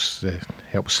 it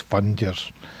helps fund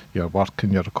your work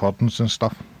and your recordings and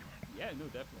stuff. Yeah, no,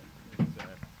 definitely.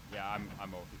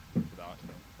 I'm all for that.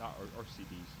 Or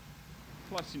CDs.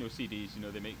 Plus, CDs.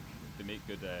 They make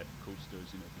good coasters.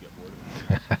 If you get bored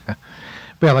of them.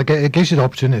 Well, it gives you the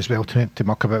opportunity as well to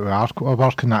muck about with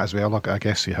artwork and that as well. I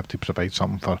guess you have to provide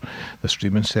something for the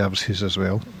streaming services as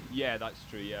well. Yeah, that's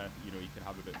true. Yeah, you can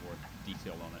have a bit more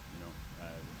detail on it.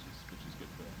 Which is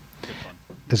good fun.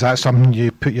 Is that something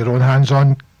you put your own hands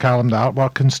on, Callum, the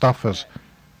artwork and stuff?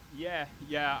 Yeah.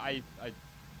 I do.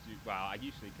 Well, I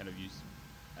usually kind of use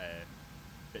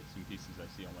bits and pieces I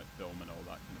see on film and all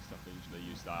that kind of stuff. I usually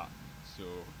use that. So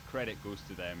credit goes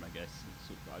to them, I guess,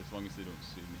 as long as they don't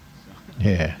sue me. So.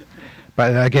 Yeah,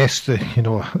 but I guess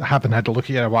having had a look at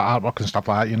your artwork and stuff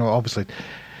like that, obviously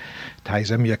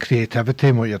ties in with your creativity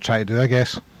and what you're trying to do, I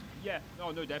guess. Yeah,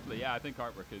 no, definitely. Yeah, I think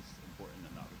artwork is important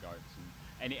in that regards,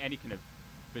 and any kind of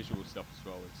visual stuff as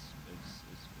well is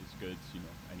good.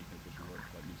 Any kind of visual work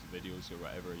like music videos or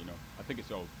whatever. I think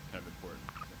it's all kind of important.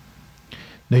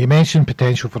 So. Now, you mentioned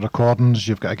potential for recordings.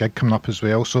 You've got a gig coming up as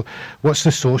well. So what's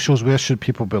the socials? Where should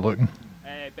people be looking?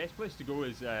 Best place to go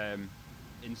is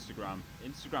Instagram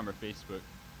or Facebook.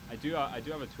 I do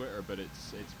have a Twitter, but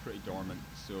it's pretty dormant.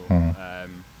 So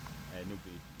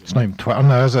nobody. It's not even Twitter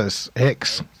now, is it? It's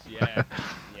X. Yeah.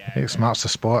 X marks the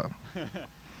spot.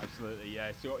 Absolutely,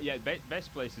 yeah. So yeah,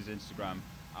 best place is Instagram.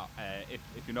 If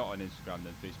you're not on Instagram,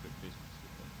 then Facebook's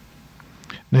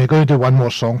good. Now, you're going to do one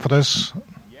more song for us.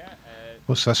 Yeah.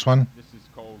 What's this one? This is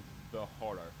called The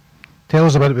Horror. Tell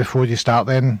us about it before you start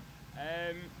then.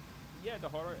 Yeah, The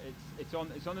Horror. It's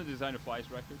on the Designer Flies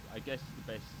record. I guess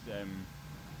the best way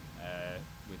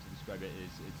to describe it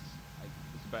is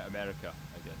it's about America,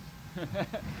 I guess.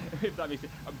 If that makes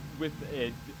sense.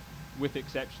 With the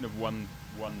exception of one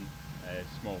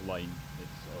small line,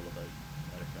 it's all about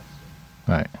America.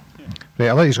 So. Right. Right,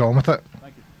 I'll let you go on with it.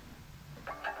 Thank you.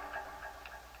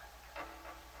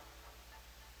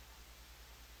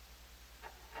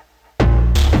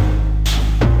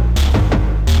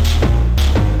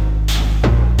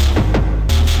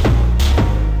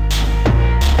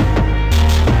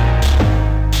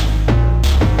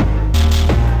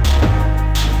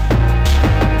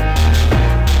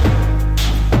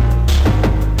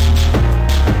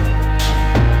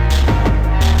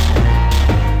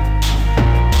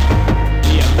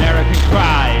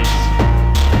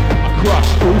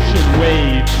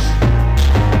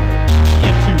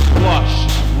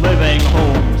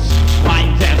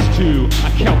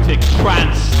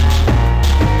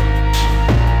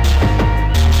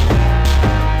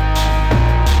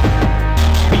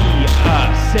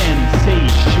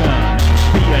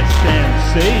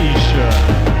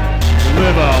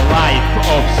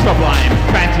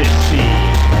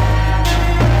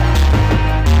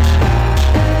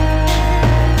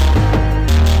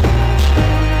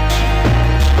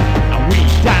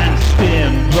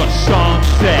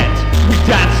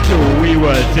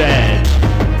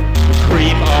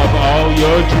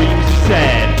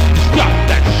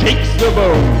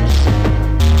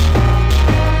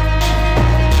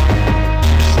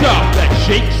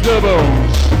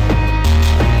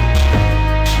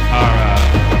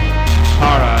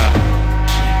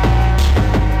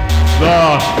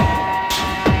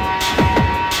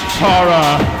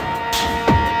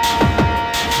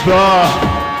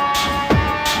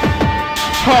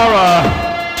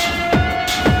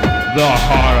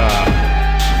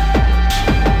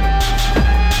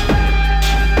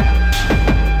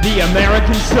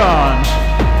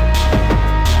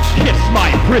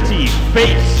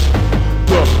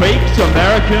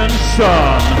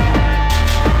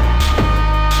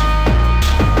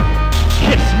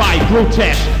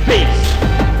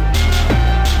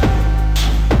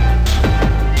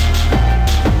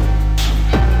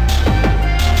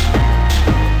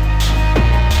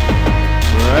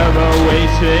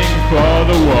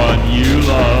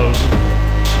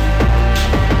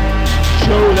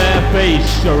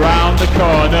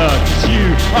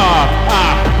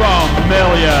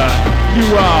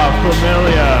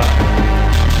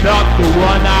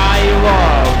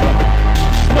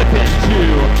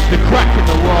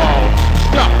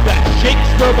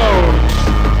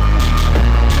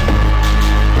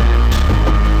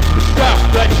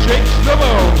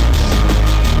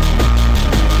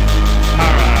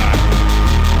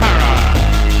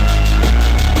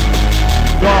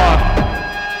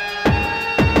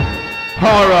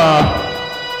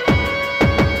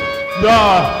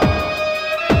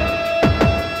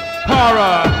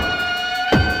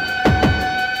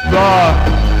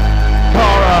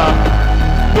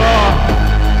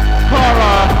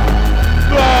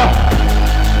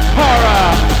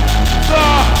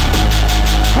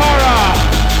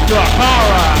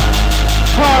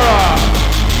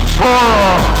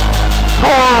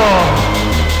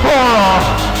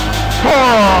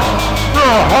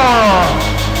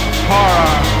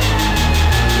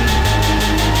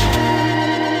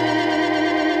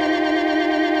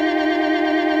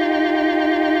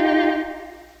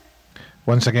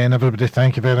 Once again, everybody,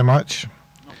 thank you very much.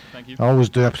 Oh, thank you. I always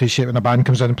do appreciate when a band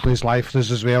comes in and plays live for us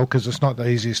as well, because it's not the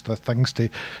easiest of things to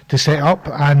set up,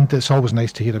 and it's always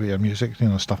nice to hear about your music,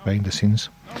 stuff behind the scenes.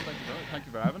 Oh, thank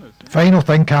you for having us. Final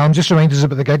thing, Cam, just remind us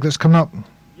about the gig that's coming up.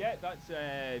 Yeah, that's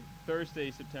Thursday,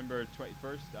 September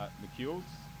 21st at McKeel's.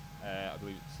 I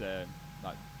believe it's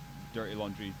that Dirty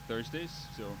Laundry Thursdays,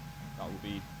 so that will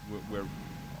be we're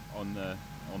on the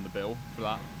bill for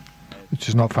that. Which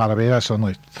is not far away. That's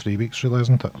only 3 weeks, really,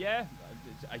 isn't it? Yeah,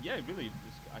 really,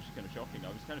 it's actually kind of shocking. I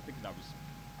was kind of thinking that was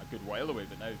a good while away,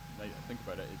 but now I think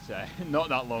about it, it's not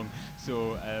that long.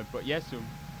 So, but yeah, so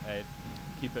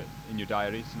keep it in your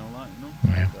diaries and all that,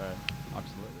 Yeah.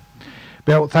 Absolutely.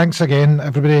 Well, thanks again,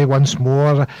 everybody, once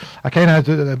more. I kind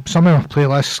of, some of my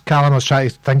playlists, Callum was trying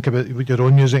to think about your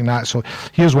own music and that, so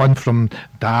here's one from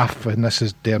Daft, and this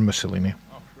is Der Mussolini.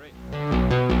 Oh, great.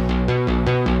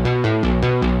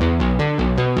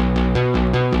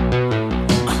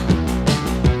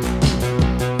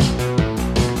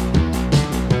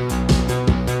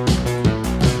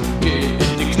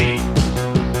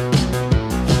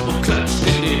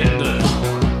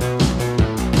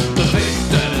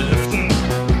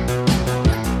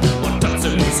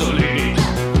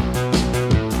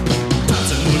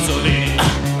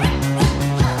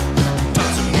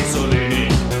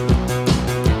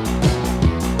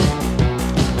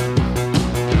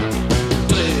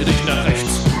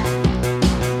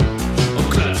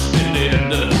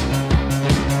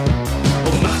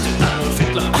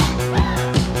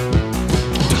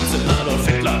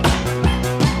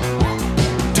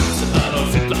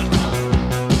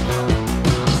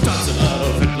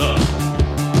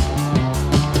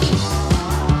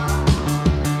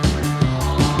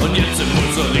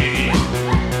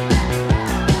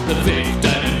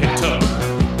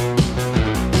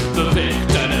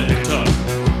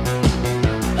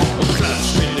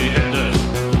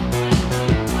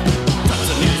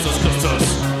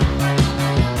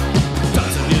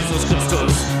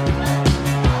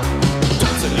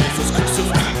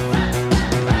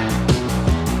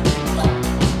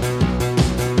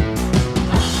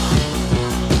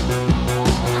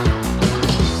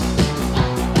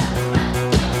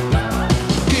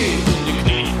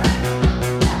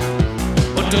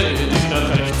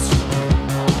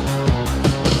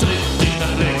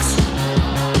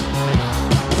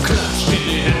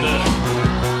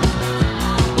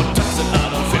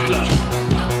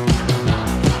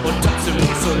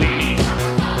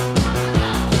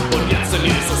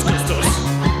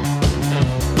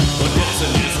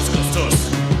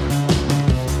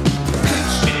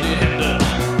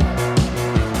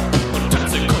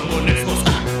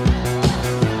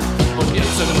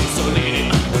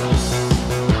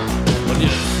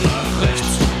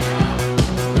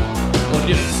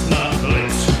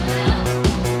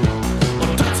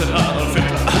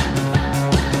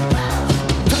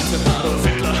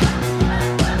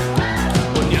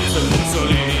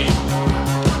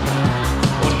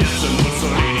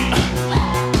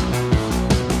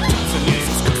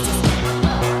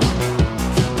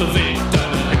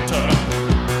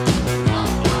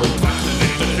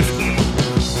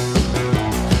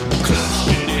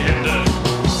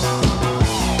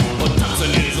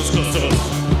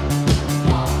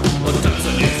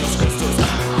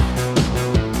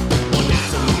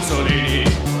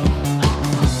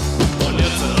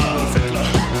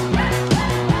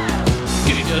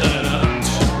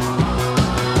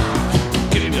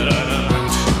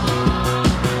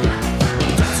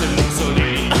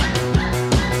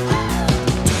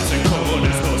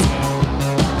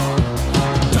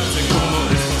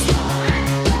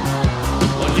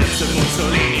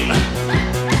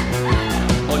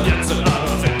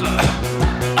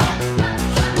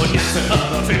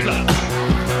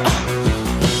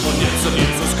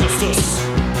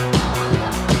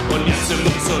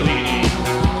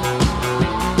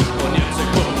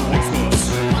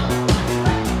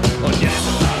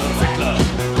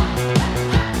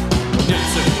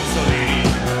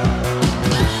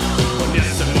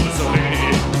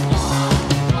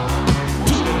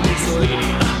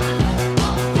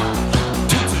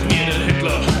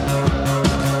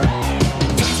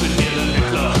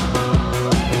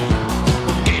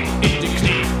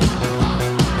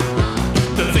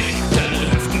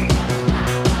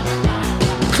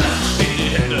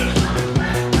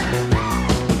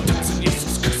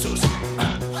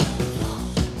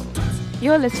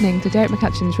 You're listening to Derek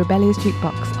McCutcheon's Rebellious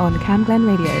Jukebox on Cam Glen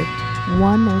Radio,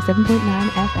 107.9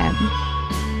 FM.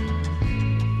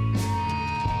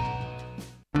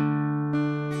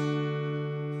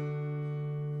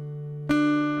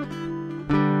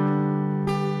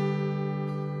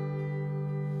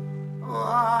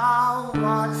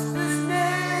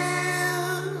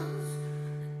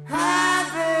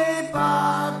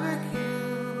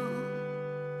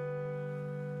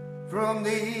 From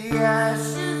the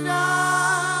ashes of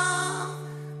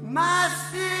my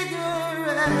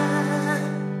cigarette,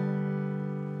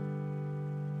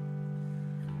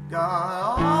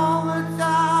 got all the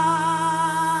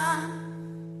time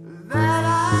that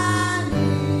I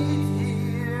need.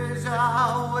 Here's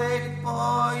I'll wait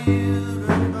for you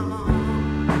to come.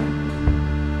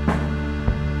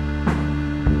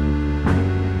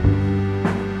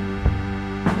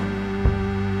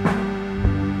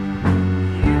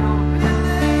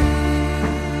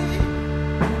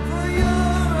 For you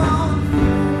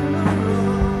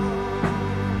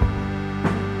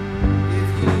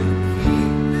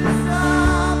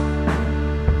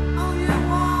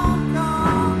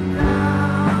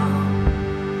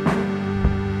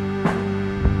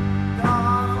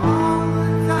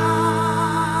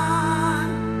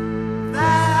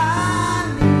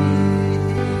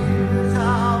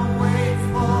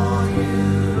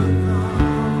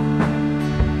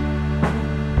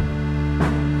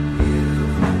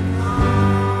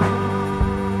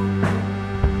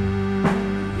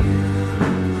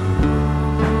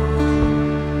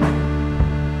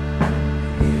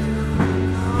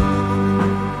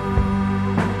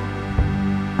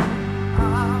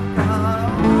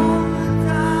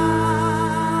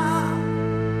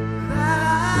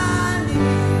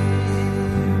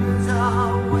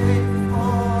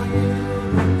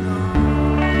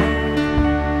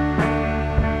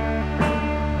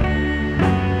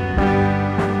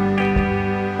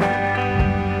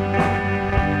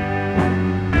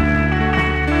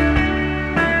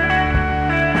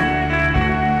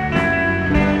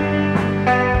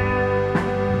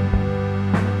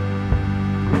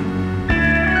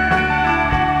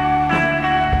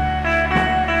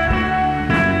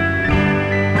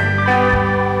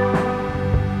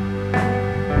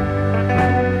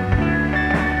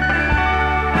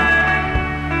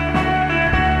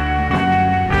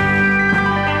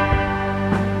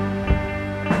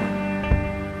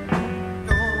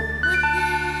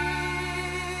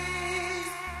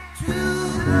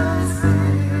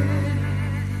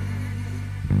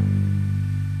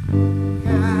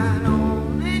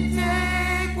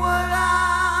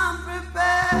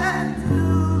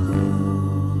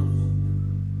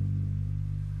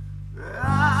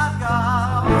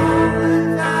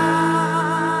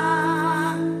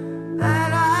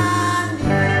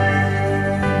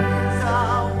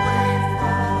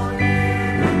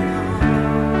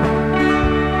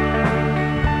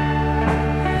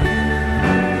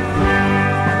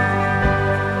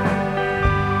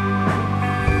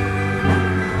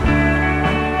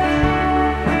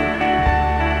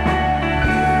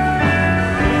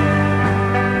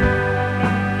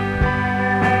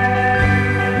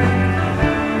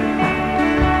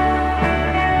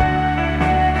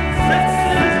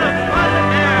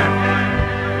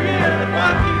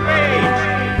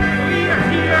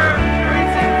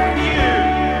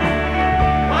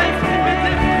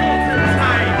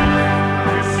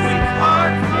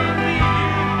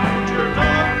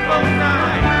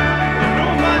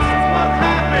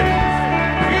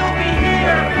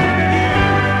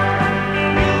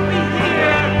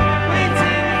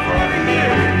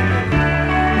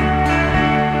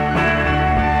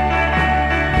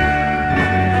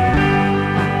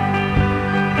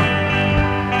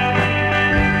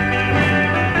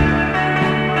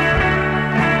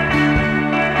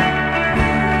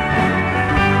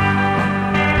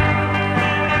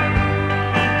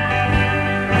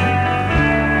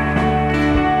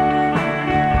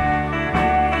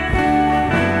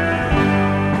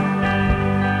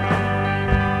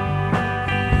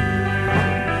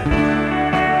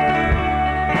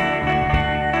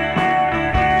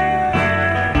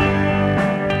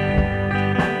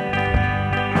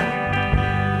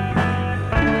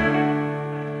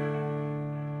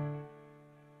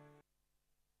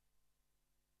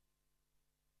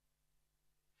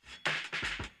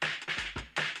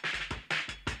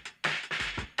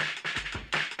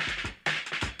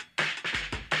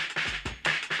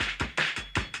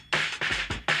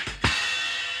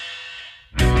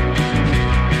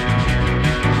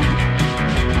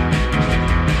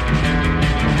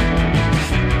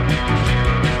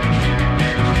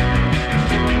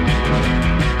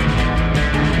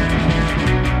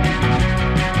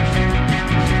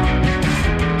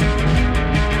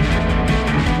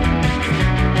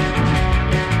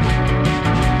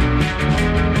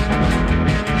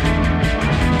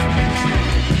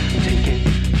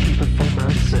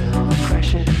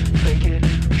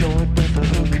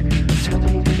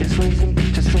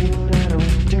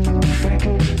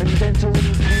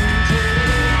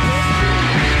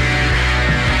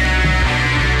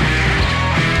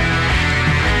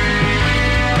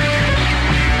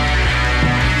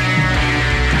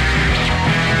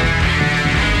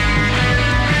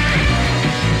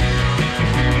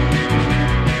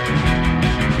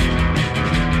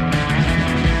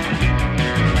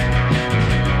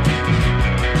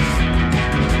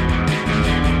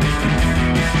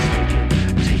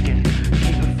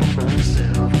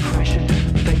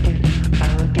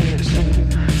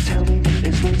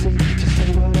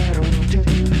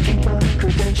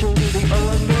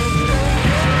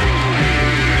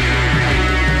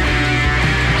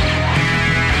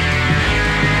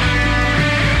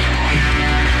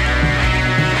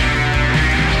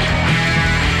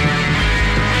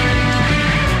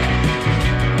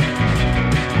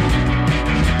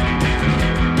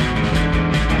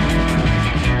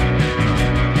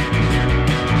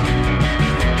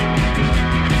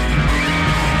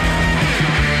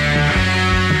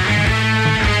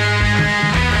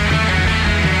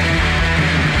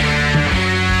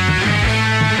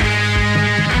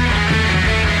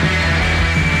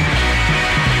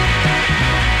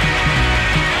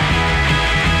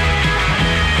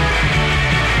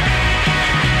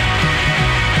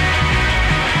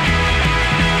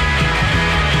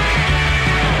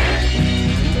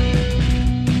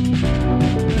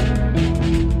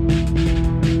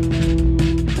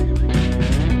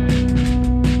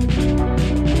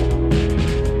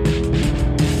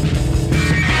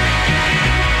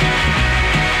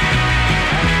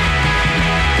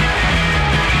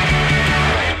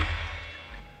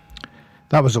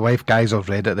That was the Wife Guys of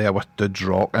Reddit there with Dudes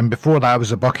Rock, and before that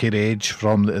was the Bucky Rage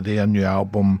from their new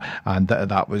album, and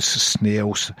that was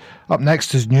Snails. Up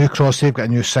next is New Cross. They've got a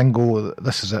new single.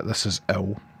 This is it. This is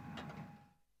Ill.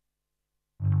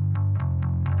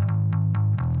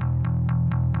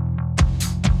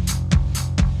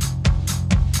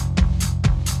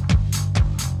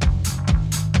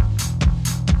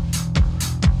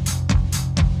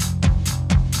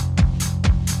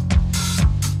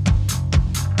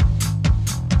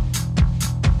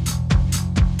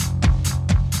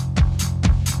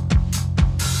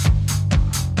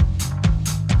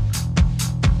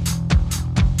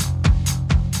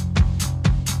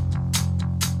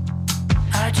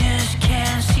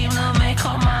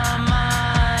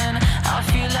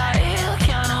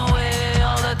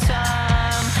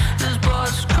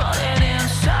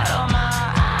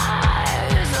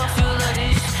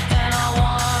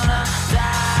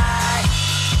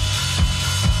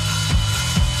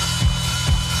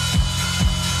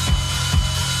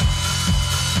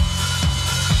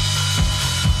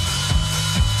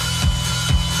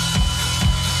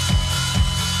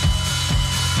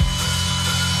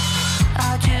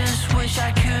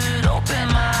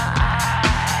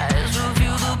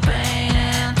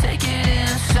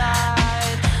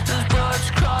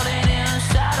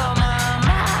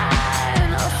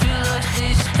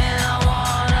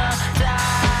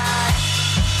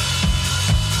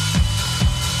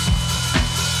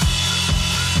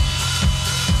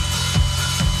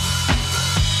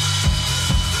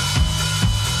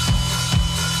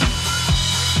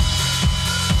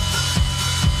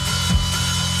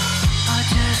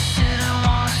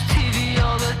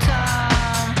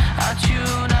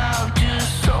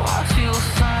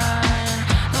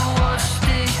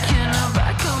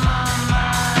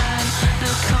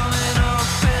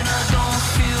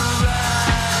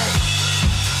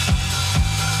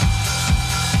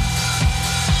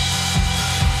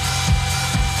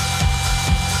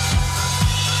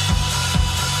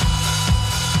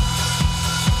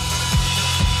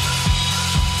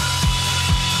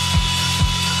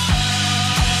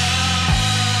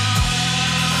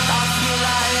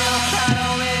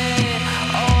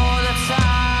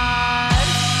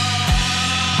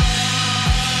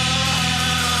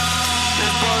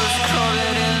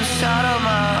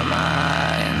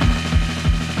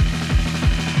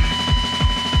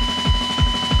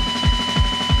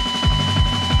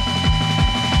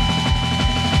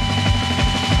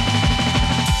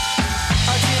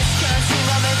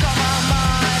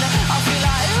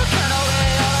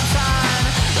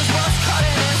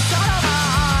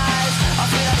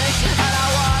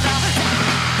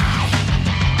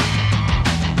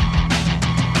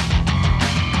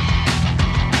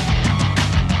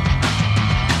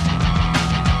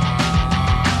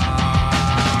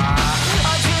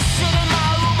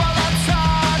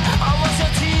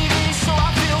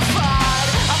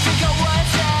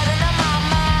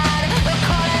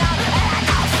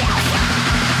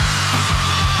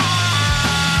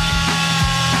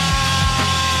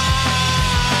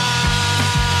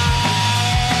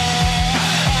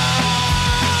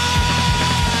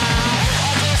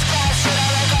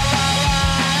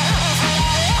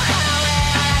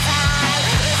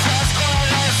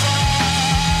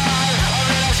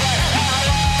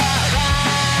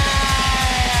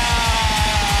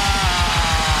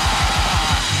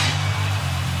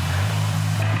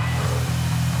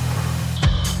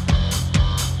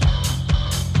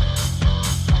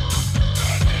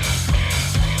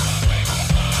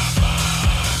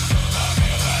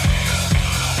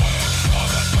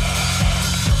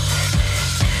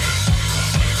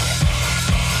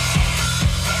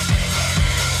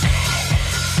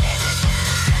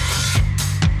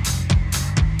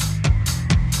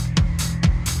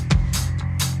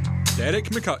 Derek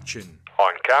McCutcheon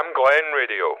on Cam Glen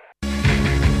Radio.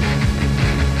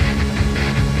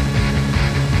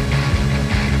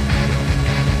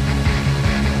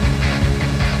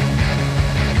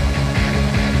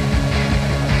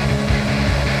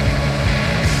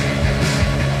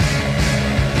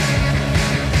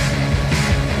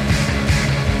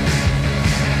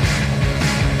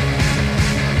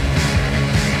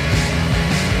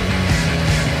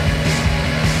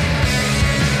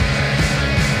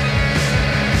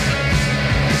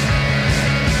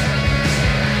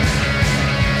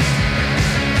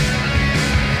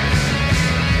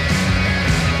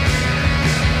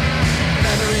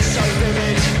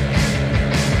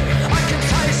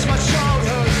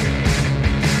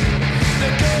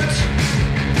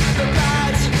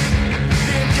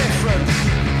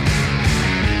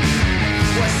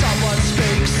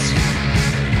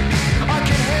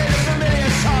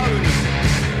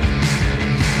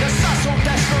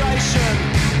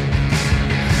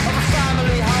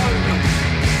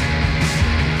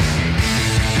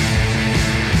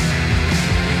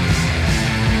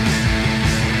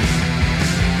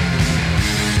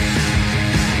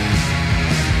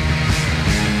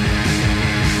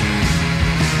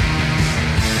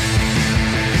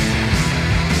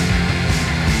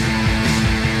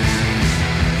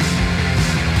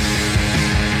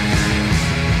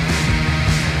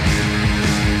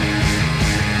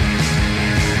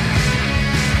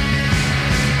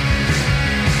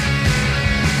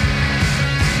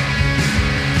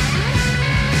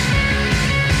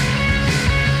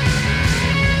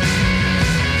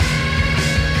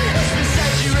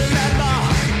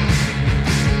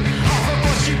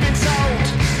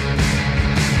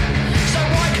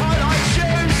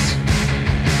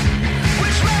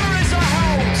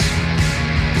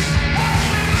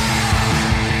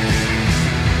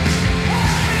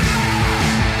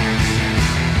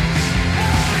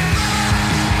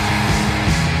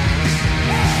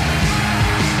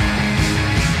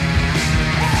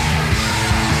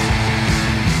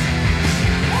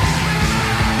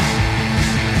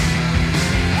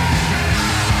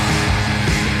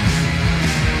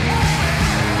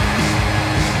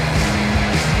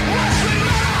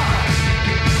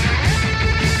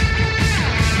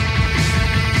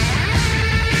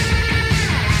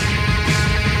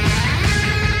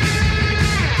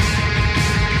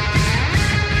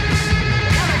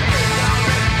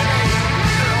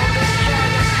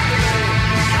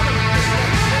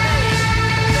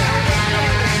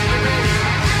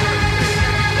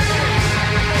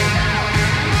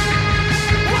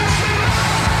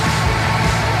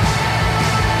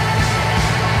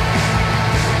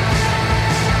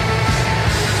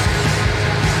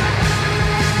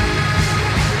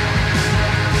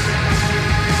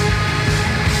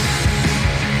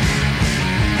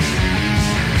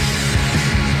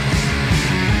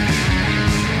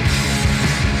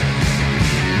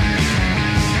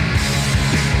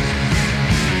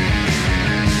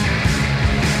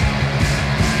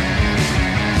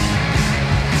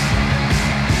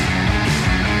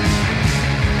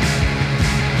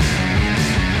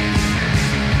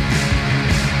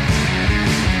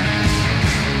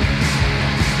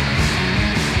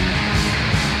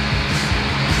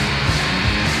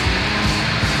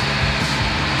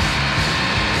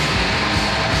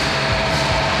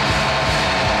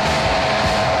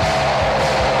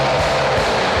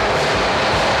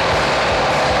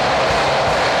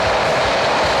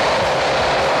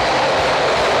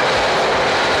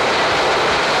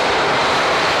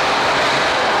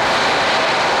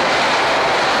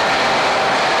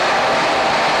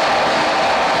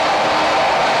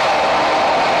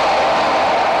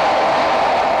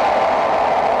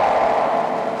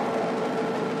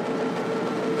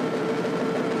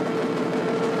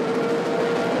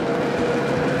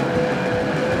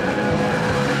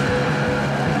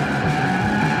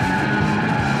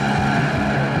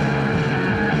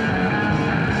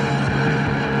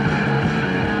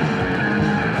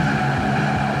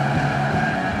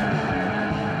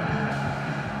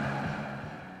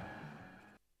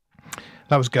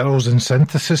 That was Girls in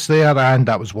Synthesis there, and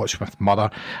that was Watch with Mother.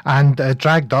 And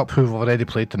Dragged Up, who've already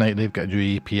played tonight, they've got a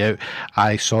new EP out.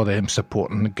 I saw them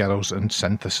supporting Girls in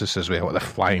Synthesis as well, with the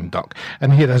Flying Duck.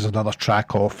 And here is another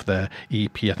track off the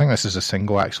EP. I think this is a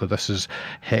single, actually. This is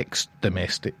Hex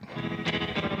Domestic.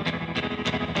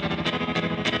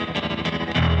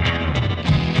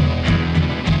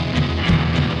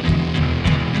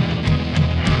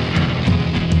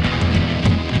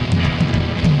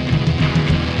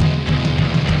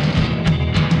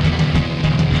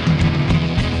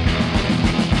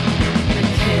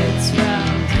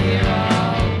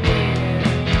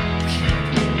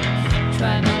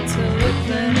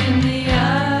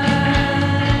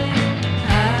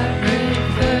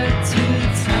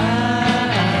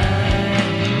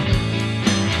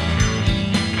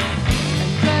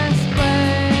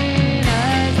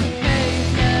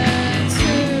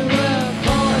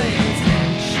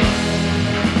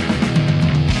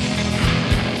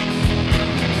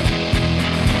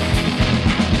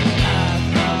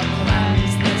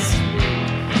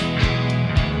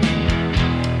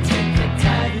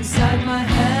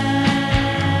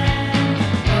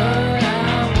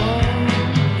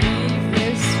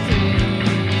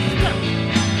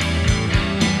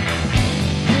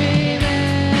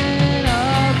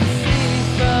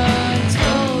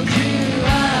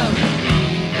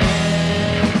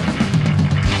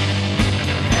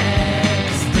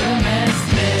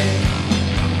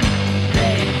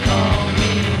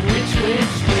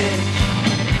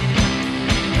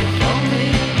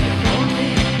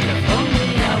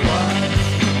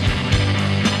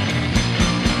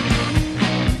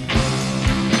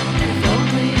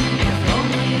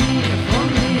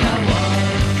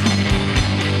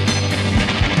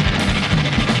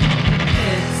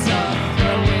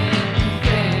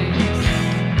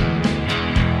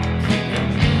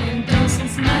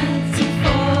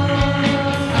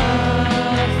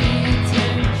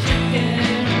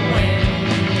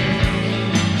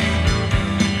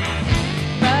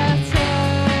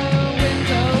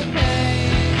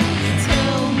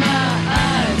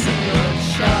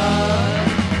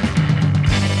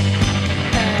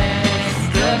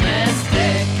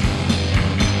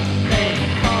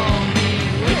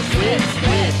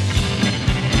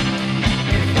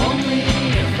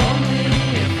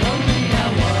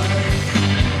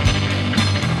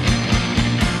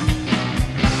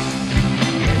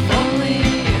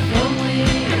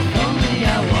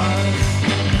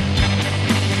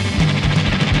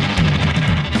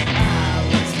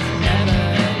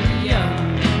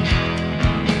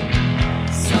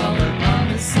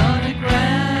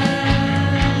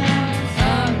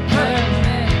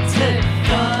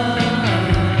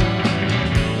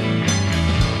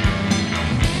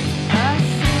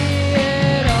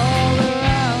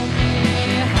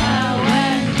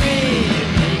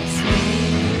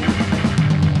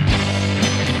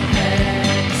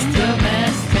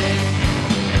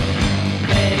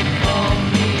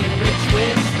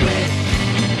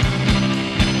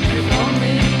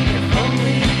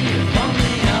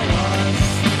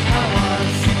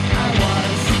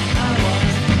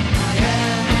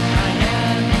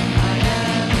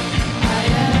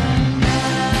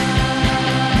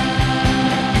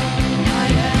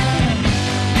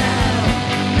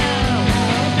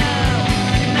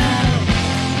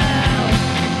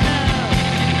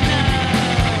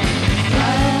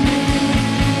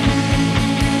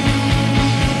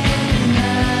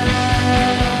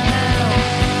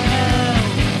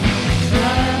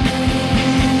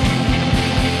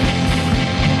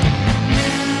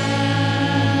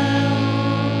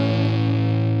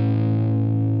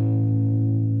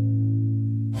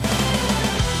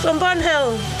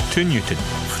 To Newton.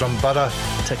 From Borough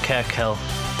to Kirkhill.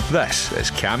 This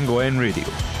is Cam Glen Radio.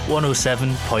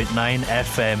 107.9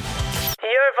 FM.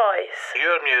 Your voice.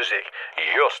 Your music.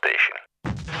 Your station.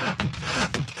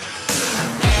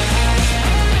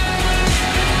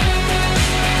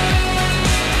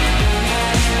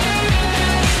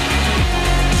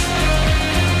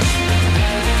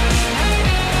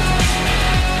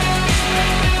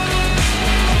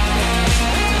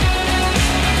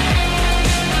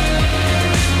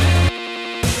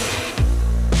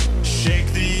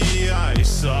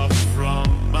 Off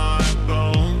from my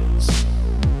bones,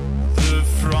 the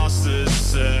frost is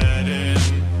setting.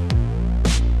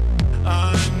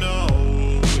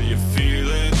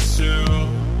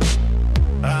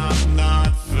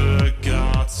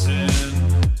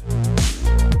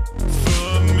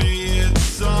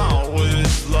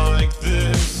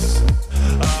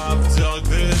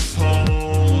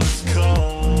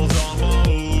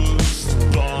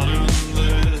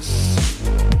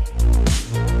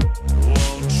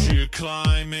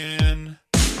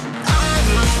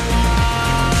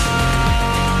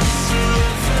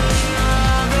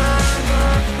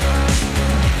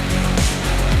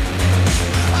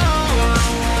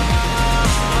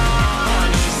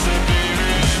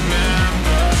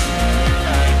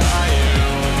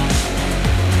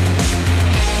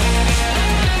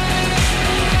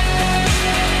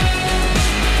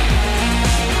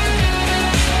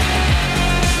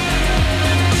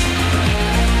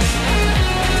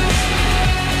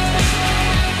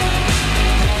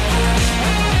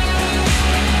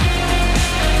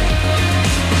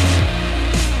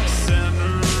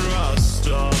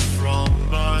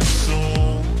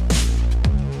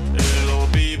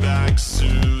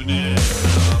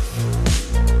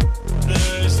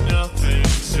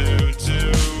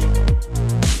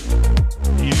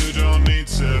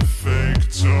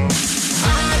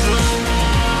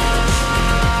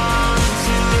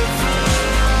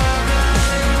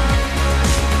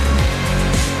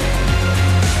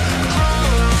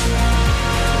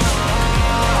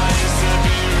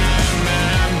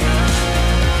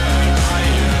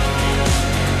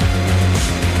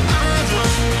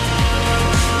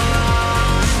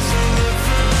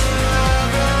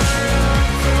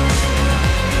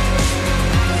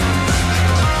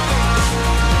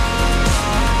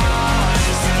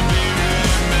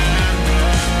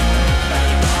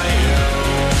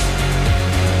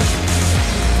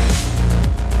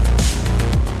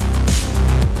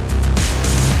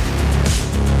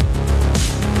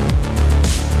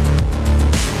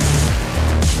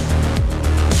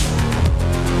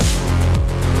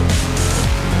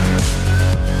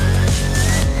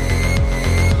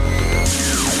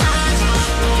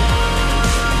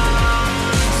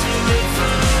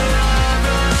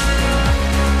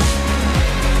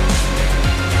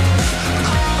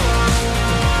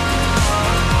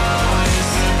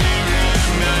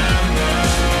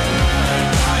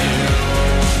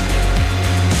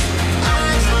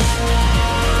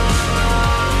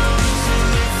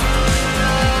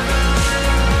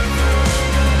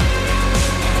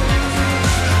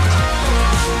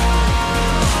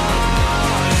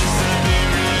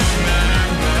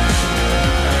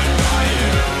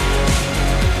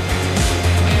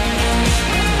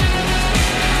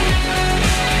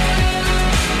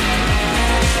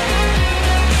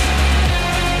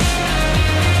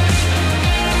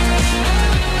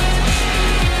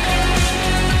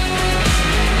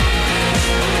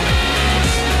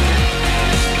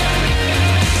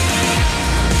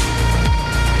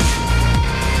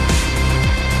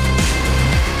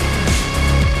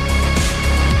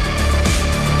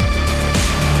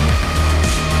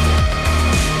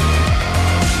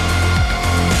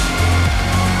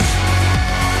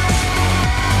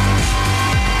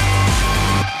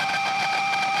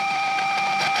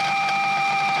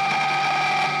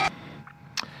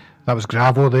 That was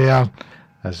Gravo there,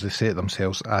 as they say it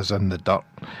themselves, as in the dirt.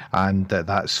 And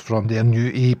that's from their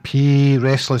new EP,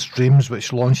 Restless Dreams,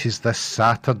 which launches this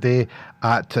Saturday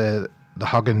at the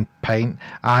Hug and Pint.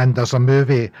 And there's a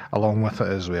movie along with it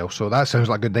as well. So that sounds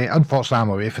like a good night. Unfortunately, I'm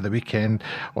away for the weekend,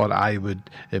 or I would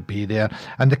be there.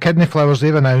 And the Kidney Flowers,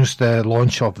 they've announced the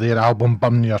launch of their album,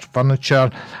 Burn Your Furniture.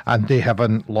 And they have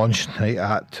a launch night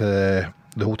at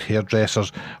the Old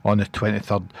Hairdressers on the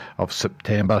 23rd of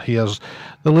September. Here's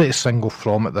the latest single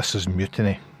from it. This is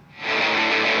Mutiny.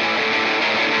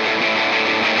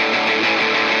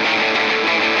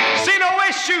 See no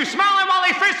issue, smiling while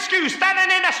they frisk you,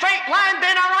 standing in a straight line,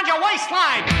 then around your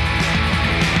waistline.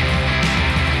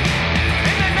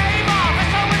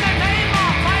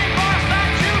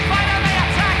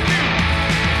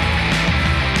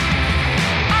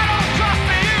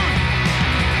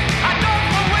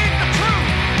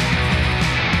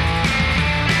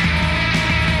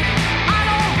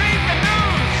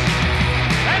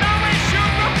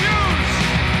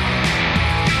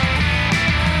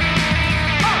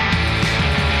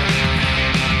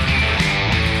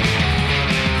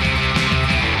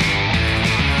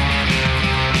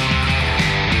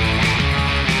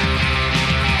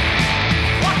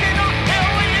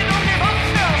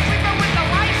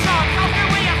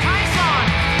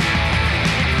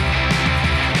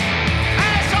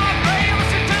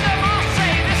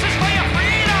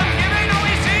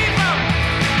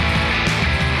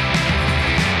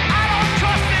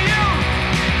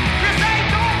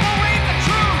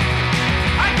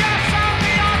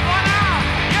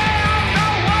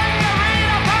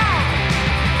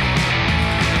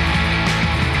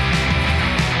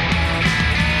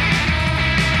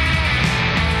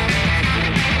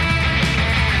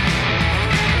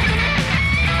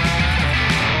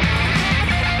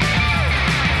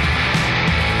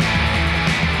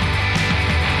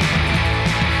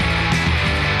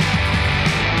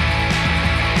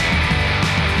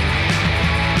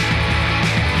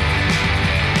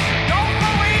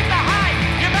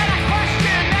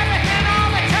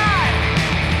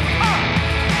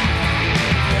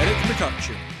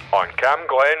 On Cam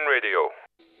Glen Radio.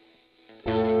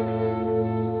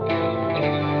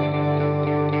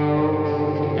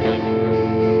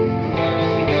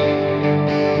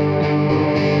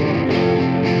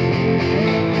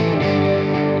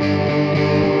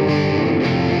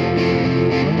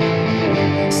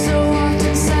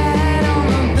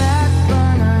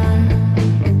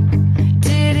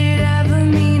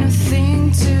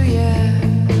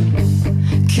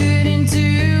 Couldn't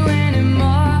do any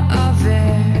more of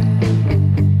it.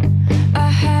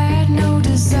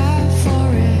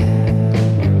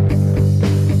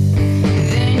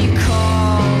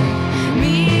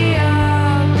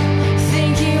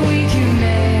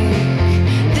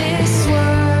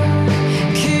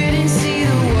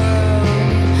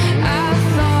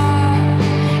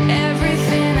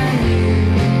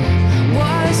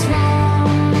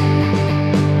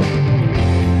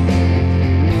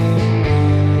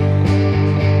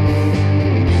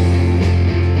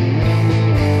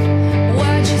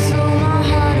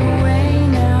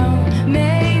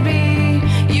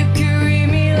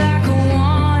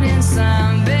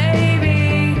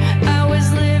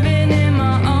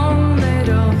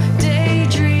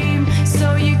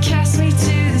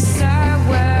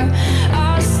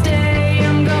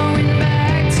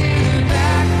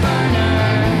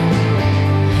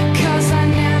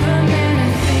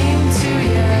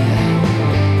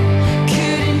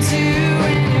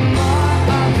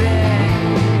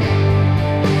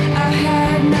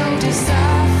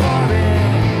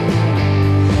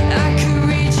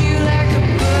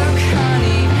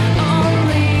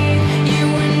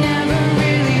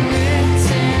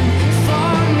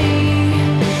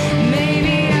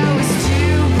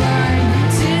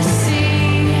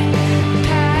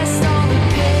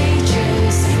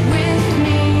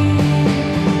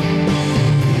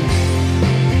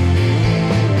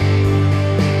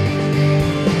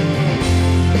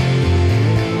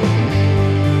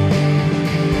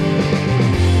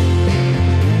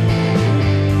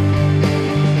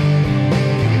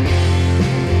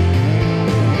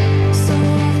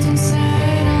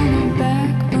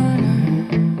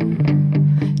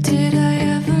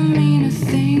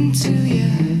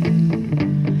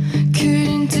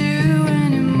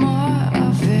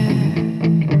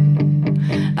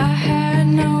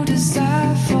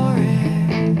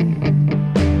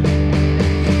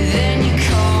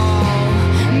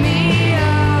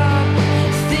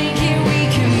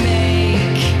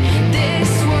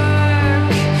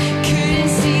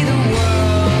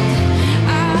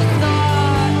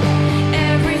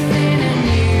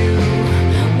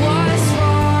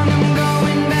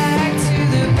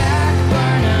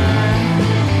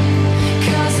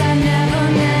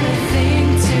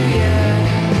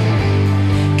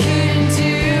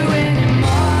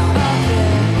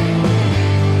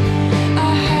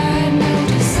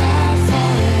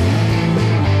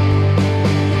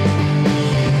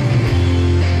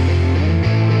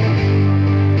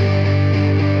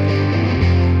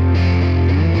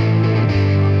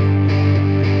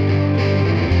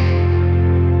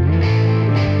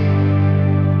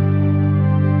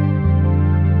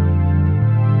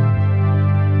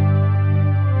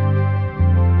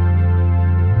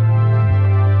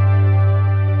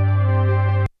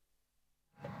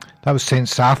 That was Saint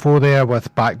Sappho there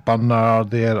with Backburner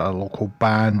there, a local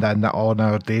band, and on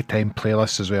our daytime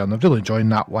playlist as well, and I've really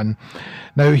enjoyed that one.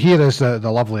 Now here is the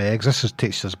Lovely Eggs. This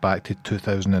takes us back to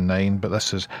 2009, but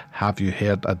this is Have You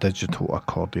Heard a Digital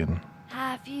Accordion?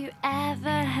 Have you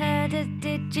ever heard a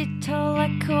digital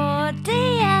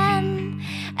accordion?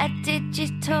 A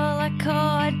digital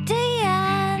accordion.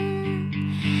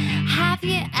 Have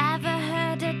you ever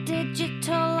heard a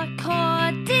digital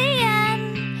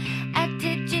accordion? A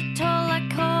digital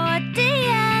accordion.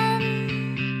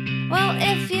 Well,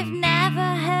 if you've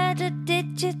never heard a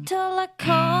digital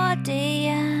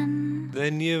accordion,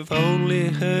 then you've only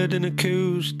heard an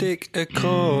acoustic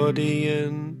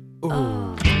accordion. Ooh.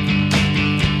 Oh.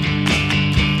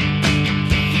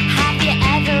 Have you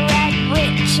ever read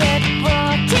Richard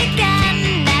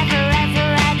Brautigan? Never ever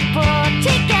read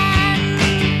Brautigan.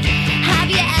 Have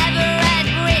you ever read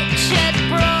Richard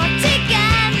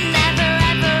Brautigan? Never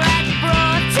ever read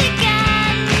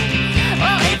Brautigan.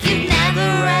 Well, if you've never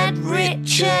read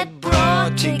Richard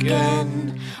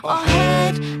Brautigan or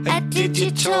heard a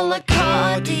digital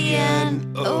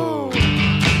accordion, oh.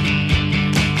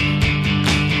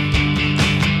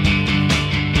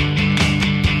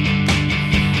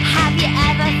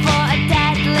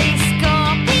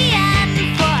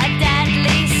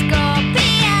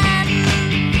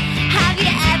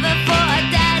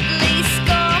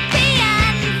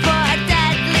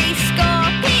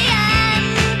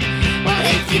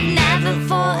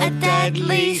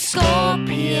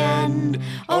 Scorpion,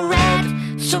 or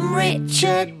read some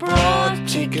Richard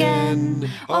Brautigan,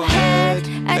 or heard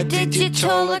a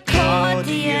digital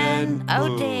accordion.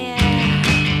 Oh dear.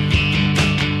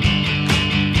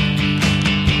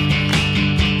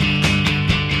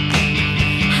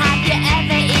 Have you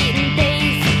ever eaten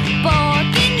beef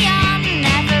bourguignon?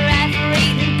 Never ever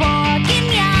eaten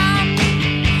bourguignon.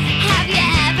 Have you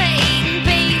ever eaten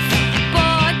beef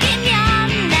bourguignon?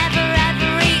 Never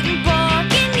ever eaten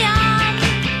bourguignon.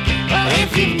 Well,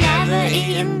 if you've never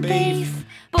eaten beef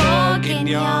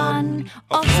bourguignon,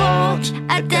 or fought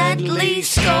a deadly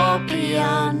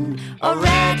scorpion, or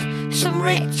read some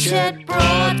Richard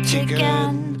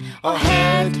Brautigan, or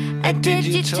heard a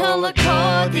digital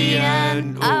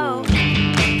accordion, oh.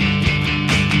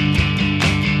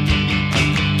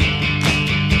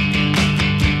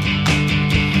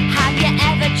 Have you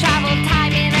ever travelled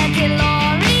time in a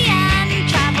DeLorean?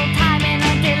 Travelled time in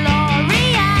a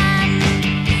DeLorean.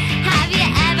 Have you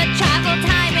ever travelled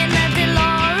time in a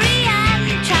DeLorean?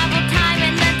 Travelled time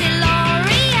in a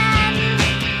DeLorean.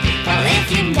 Well, if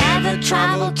you've never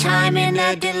travelled time in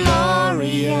a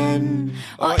DeLorean,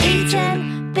 or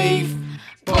eaten beef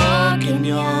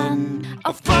bourguignon,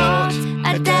 or fought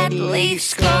a deadly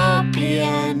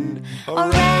scorpion, or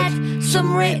read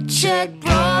some Richard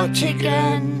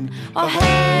Brautigan, or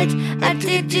heard a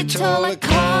digital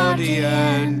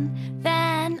accordion,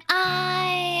 then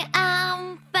I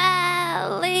am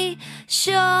fairly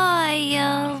sure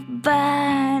you'll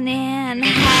burn in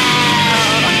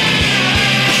hell.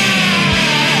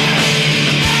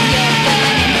 You'll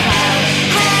burn in hell.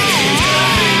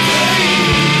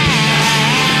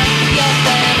 You'll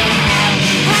burn in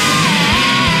hell.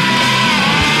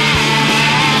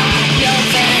 You'll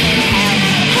burn in hell. You'll burn in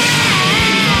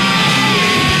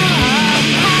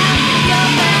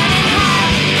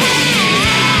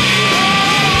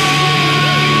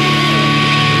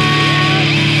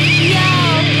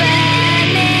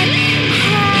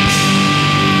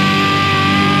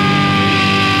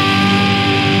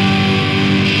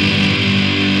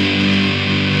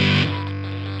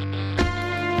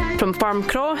From Farm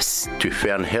Cross to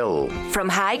Fernhill, from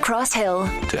High Cross Hill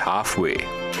to Halfway,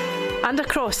 and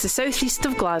across the southeast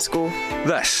of Glasgow.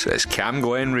 This is Cam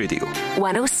Glen Radio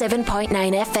 107.9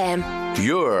 FM,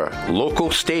 your local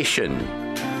station.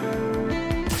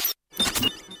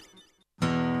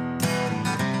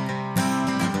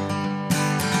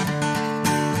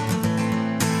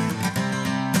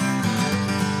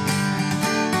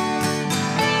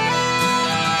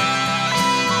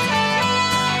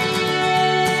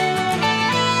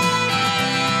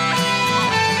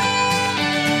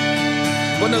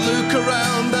 When I look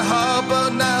around the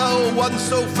harbour now, one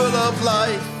so full of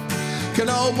life, can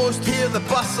almost hear the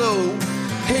bustle,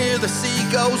 hear the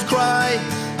seagulls cry.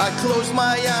 I close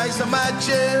my eyes,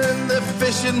 imagine the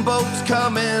fishing boats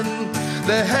come in.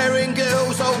 The herring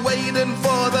girls are waiting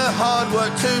for the hard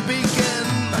work to begin.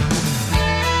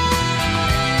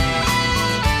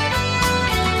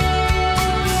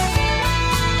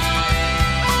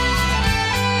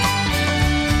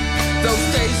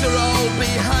 Those days are all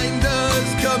behind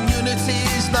us,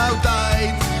 communities now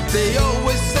died. They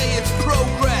always say it's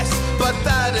progress, but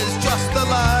that is just a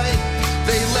lie.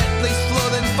 They let the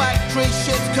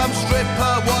come strip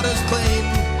her waters clean.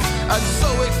 And so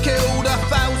it killed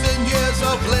 1,000 years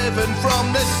of living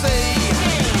from the sea.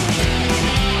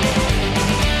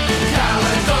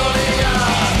 Caledonia,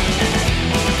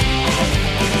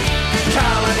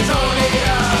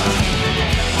 Caledonia,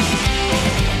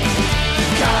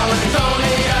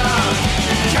 Caledonia,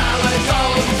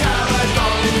 Caledon,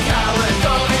 Caledon,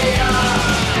 Caledonia.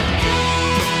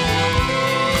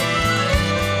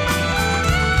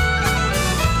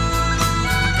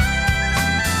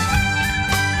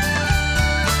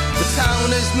 The town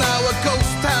is now a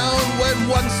ghost town when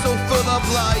once so full of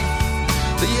life.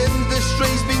 The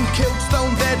industry's been killed,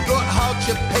 stone dead, brought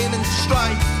hardship, pain and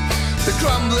strife. The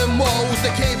crumbling walls,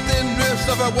 the caved-in roofs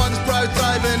of our once proud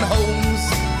thriving homes.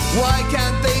 Why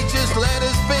can't they just let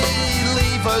us be,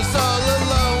 leave us all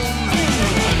alone?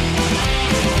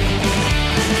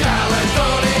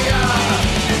 Caledonia,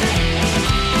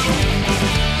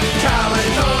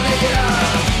 Caledonia,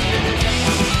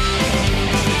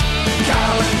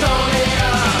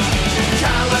 Caledonia,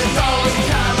 Caledon,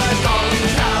 Caledon,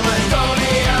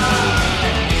 Caledonia.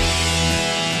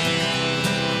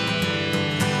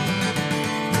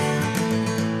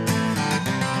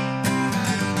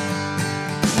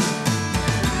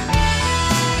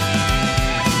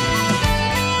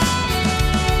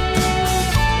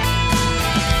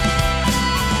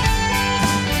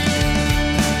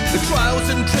 The trials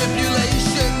and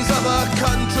tribulations of a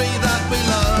country that we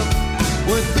love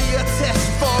would be a test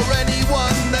for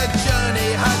anyone. Their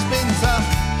journey has been tough,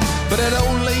 but it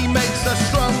only makes us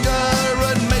stronger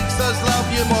and makes us love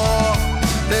you more.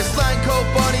 This land called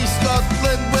Bonnie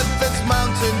Scotland with its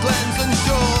mountain glens and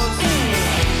shores.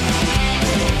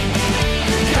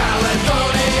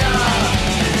 Caledonia,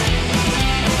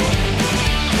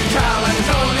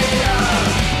 Caledonia,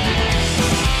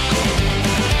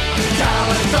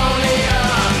 Caledonia,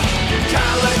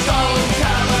 Caledon,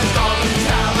 Caledon,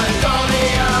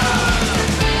 Caledonia.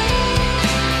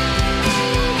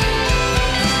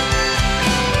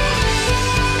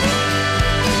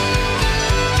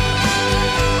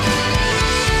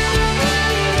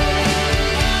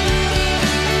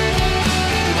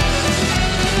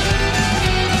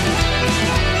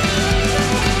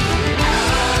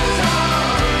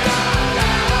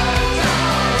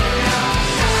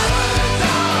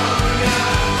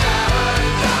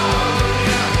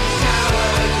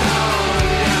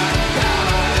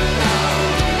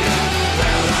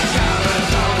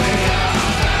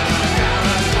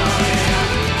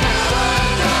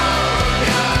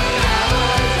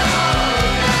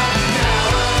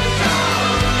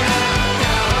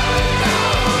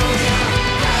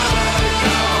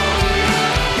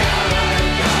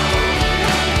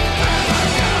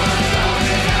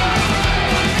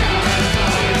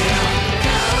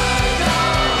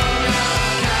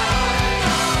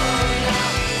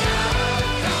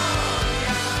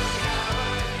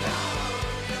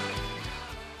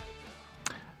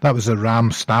 That was the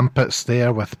Ram Stampets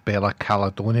there with Bella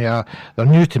Caledonia. They're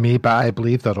new to me, but I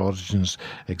believe their origins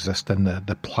exist in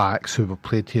the Plaques, who have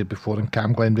played here before in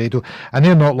Camglen Radio. And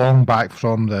they're not long back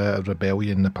from the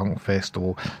Rebellion, the punk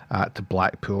festival at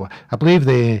Blackpool. I believe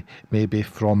they may be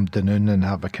from Dunoon and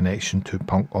have a connection to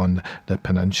punk on the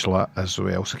peninsula as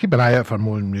well. So keep an eye out for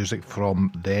more music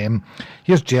from them.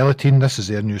 Here's Gelatine. This is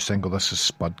their new single. This is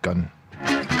Spud Gun.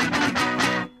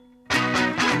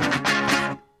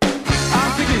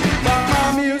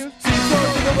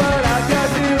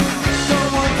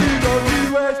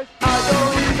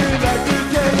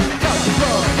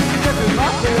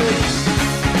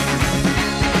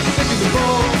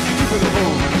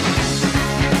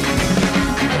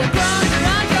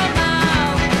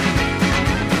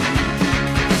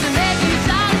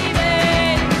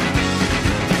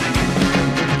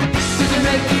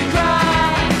 Make you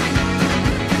cry.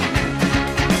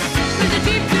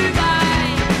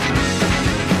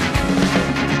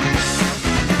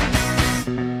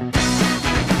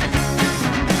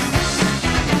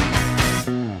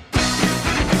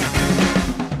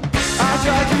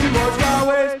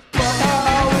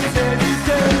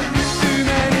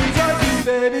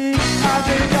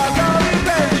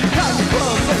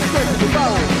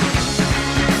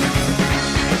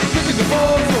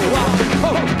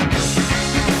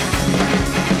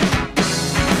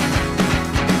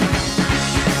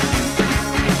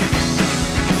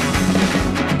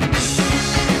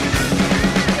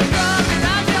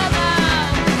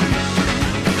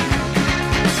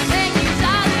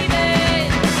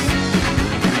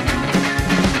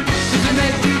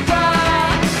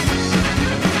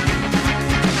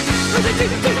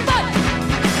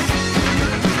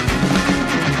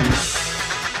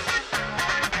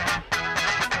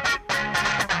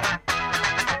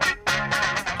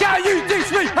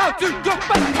 how to go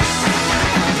back.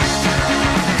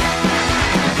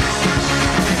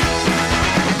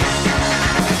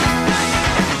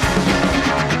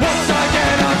 Once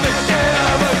again I'm thinking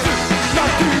about you. Not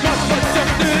too much but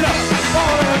something up.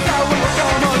 All of that will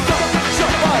come on top.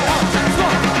 Shut my house and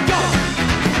stop. Go.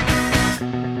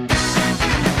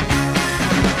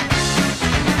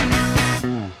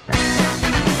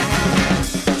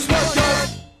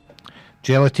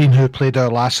 Gelatine, who played our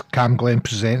last Cam Glen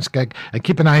Presents gig, and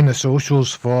keep an eye on the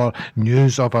socials for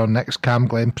news of our next Cam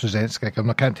Glen Presents gig.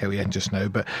 I can't tell you just now,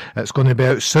 but it's going to be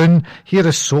out soon. Here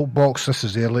is Soapbox. This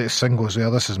is their latest single as well.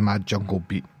 This is Mad Jungle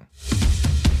Beat.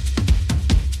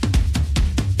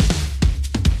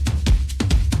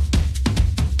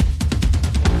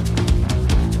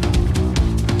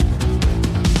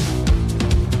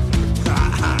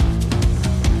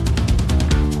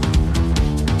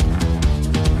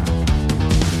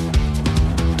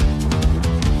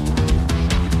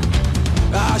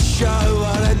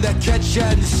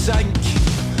 Kitchen sink.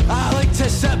 I like to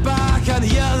sit back and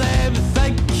hear them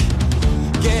think.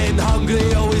 Getting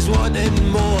hungry, always wanting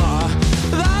more.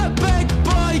 That big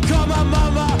boy called my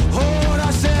mama whore.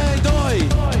 I said, oi,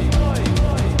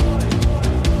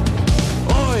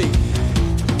 oi,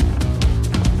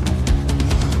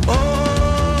 oh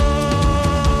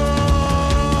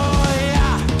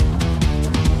yeah.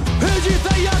 Who do you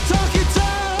think you're talking to?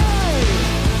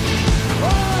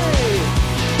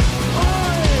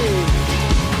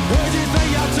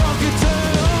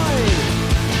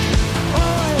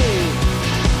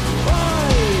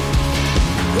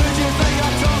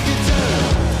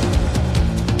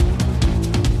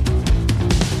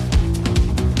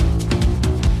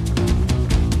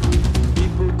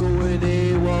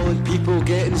 People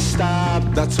getting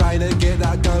stabbed. They're trying to get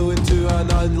that girl into an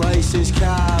unlicensed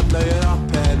cab. Now you're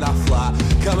up in a flat,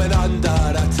 coming under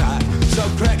attack.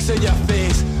 Some pricks in your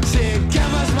face, saying,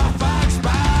 give us my facts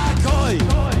back. Oi,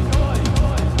 oi, oi,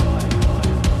 oi,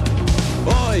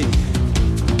 oi,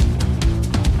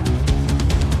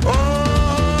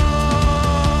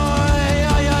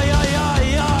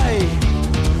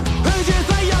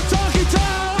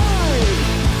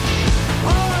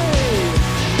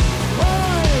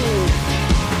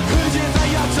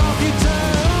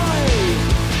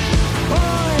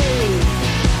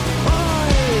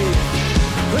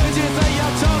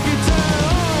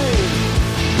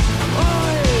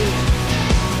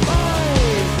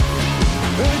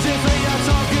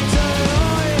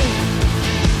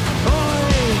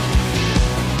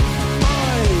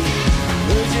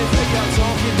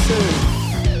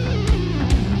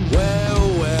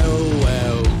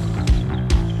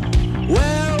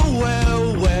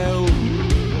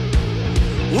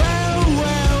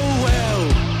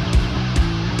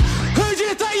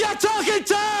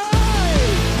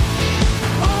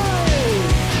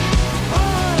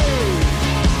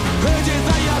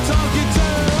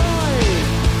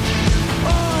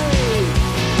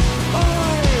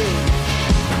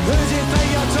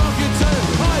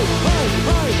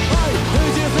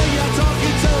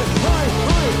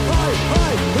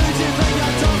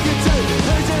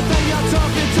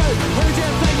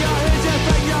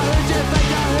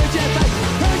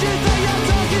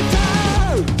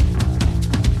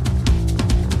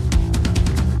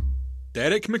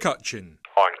 Derek McCutcheon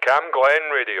on Cam Glen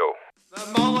Radio. The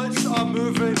mullets are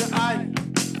moving in.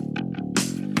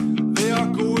 There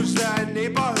goes the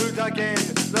neighbourhood again.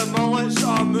 The mullets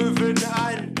are moving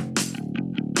in.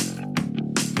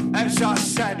 It's a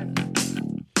sin.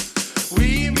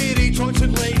 Wee Mary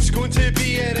Johnson likes going to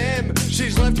B&M.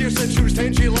 She's lived here since she was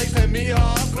 10. She likes to meet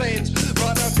her friends,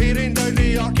 but they're tearing down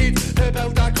the arcade to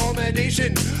build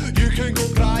accommodation. You can go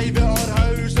private or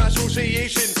housed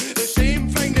association. The same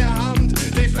thing that happened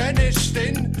to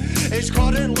Finiston is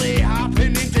currently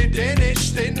happening to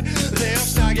Denniston. They're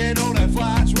snagging all the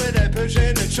flats with it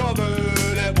pushing the shovel.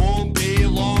 It won't be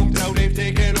long till they've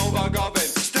taken over government.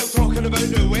 Still talking about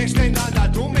the West End, and I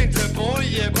don't mean to bore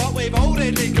you, but we've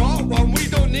already got one. We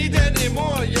don't need any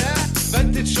more, yeah?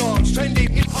 Vintage shops, trendy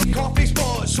coffee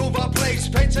spots,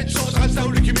 overpriced pence and shots, and still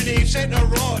the community centre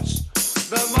rods.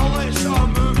 The mullets are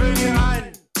moving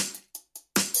in.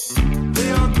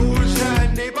 There goes the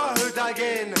neighbourhood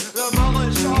again. The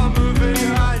mullets are moving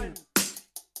in.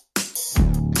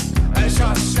 It's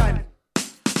a sin.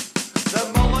 The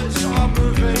mullets are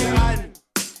moving in.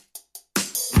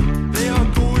 There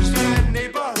goes the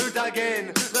neighbourhood again.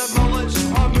 The mullets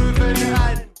are moving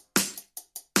in.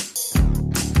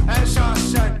 It's a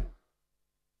sin.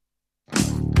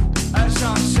 It's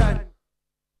a sin.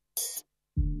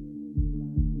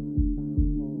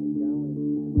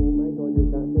 Oh my God, is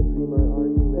that the dreamer? Are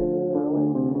you ready, pal?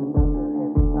 After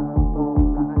every time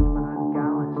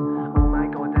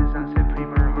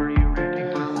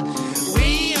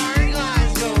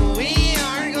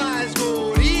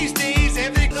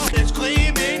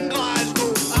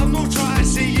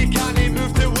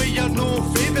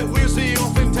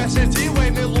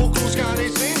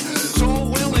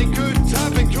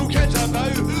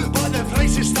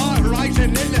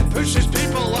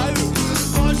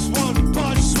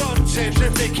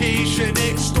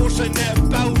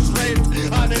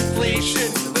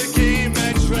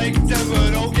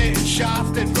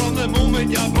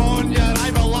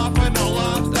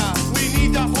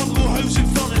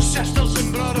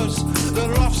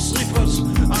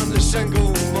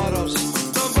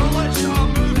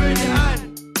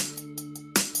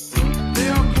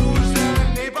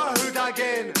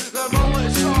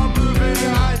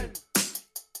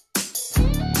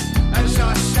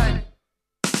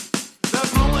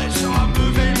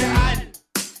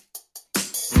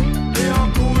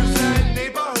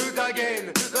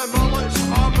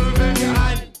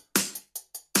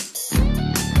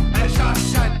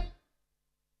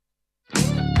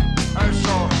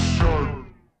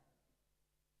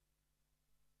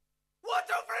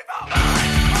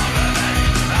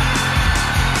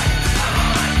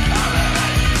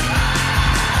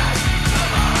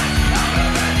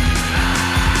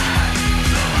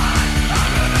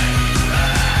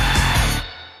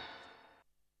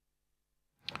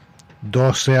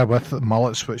Doss there with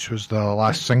Mullets, which was the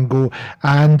last single.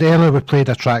 And earlier we played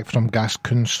a track from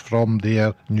Gaskunst from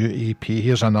their new EP.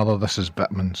 Here's another, this is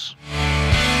Bitmans.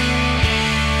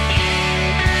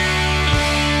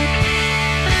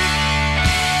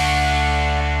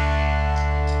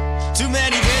 Too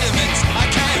many vitamins, I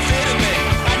can't fit them in.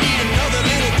 I need another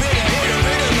little bit of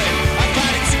Ritalin. I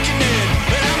find it sickening,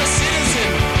 but I'm a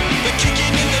citizen. The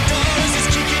kicking in the doors is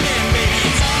kicking in. Maybe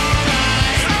it's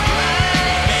alright.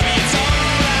 Maybe it's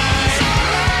alright.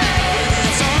 Maybe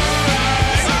it's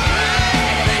alright.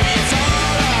 Maybe it's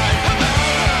alright.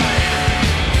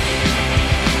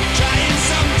 Trying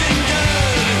something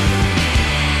good.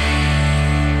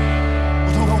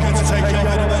 Well, don't forget to take your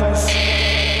vitamins.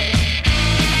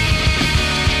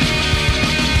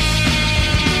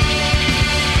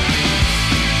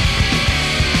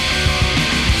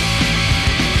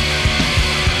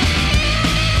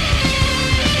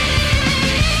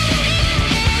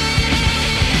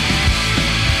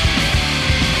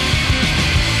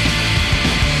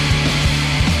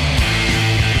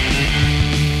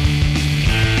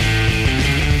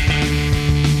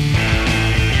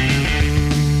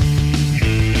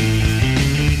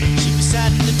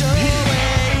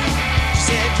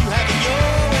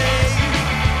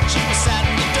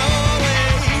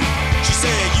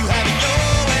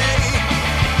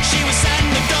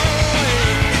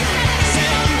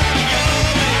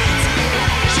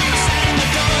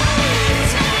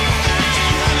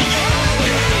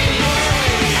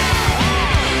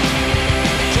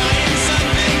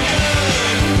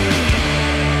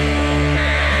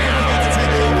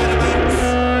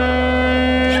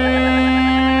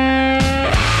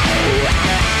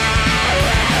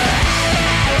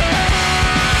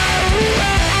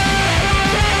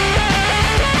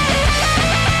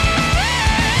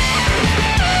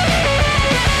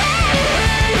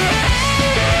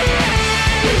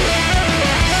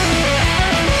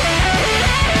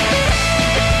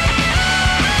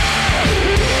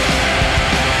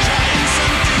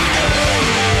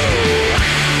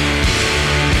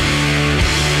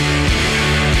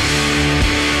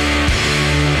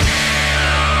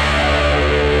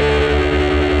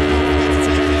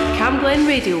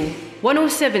 Radio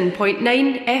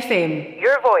 107.9 FM.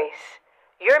 Your voice,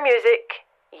 your music,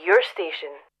 your station.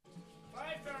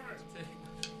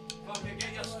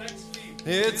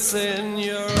 It's in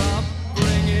your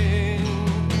upbringing,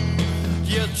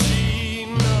 your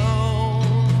genome,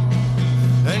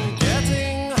 and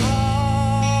getting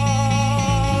hard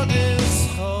is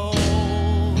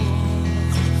home.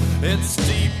 It's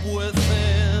deep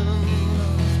within,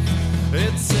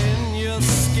 it's in your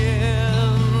skin.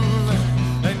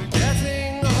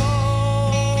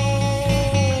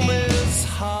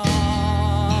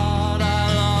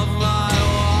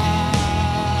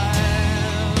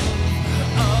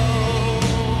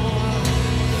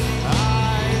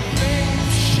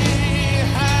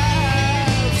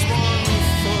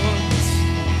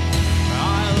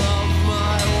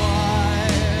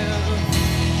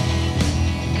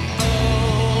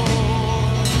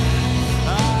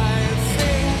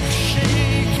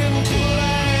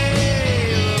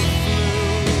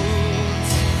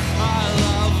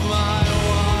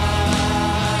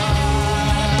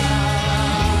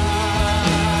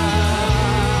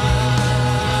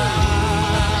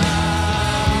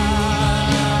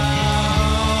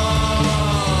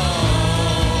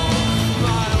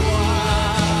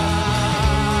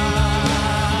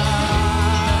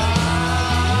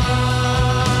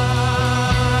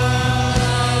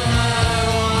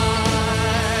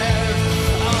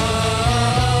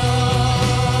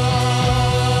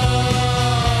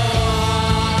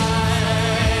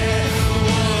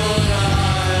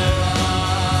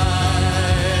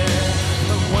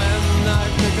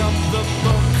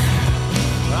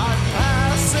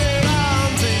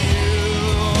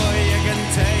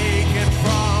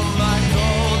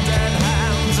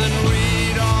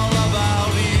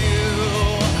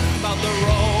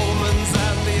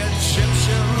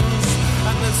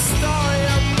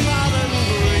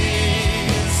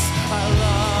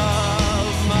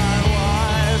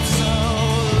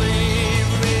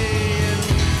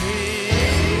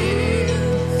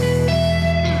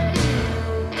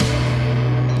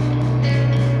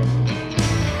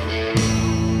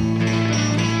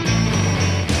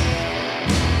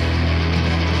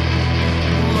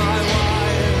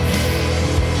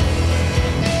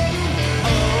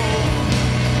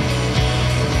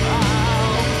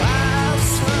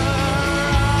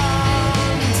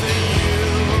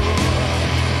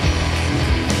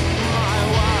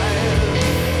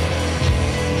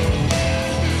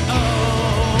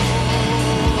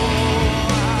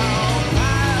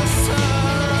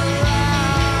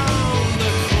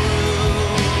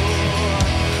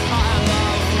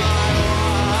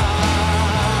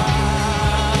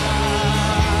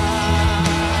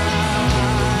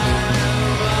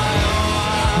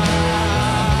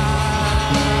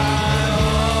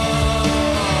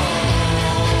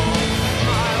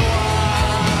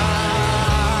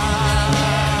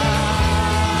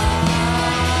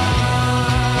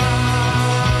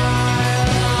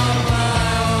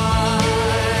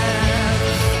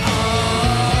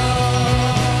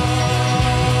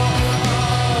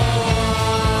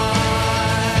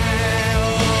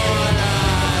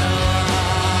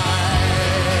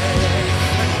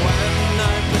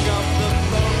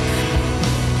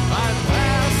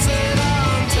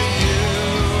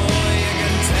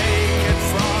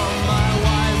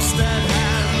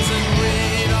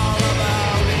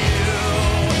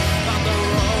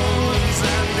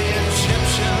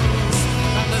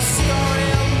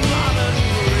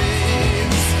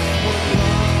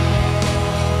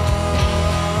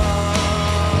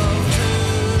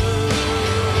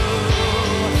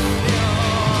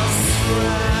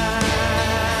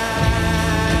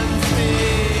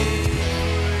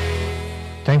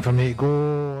 time for me to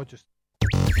go.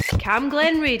 Cam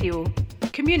Glen Radio.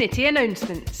 Community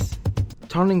announcements.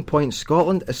 Turning Point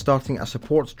Scotland is starting a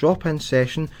support drop-in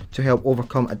session to help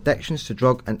overcome addictions to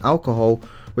drug and alcohol,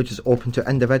 which is open to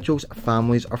individuals,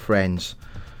 families or friends.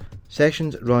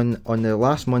 Sessions run on the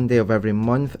last Monday of every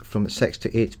month from 6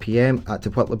 to 8 p.m. at the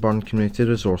Whitleyburn Community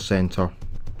Resource Centre.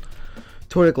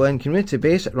 Tory Glen Community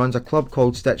Base runs a club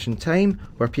called Stitch in Time,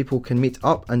 where people can meet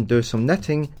up and do some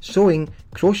knitting, sewing,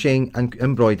 crocheting and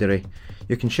embroidery.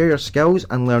 You can share your skills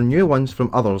and learn new ones from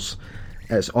others.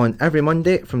 It's on every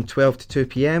Monday from 12 to 2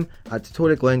 p.m. at the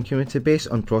Tory Glen Community Base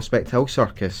on Prospect Hill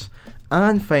Circus.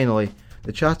 And finally,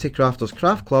 the Charity Crafters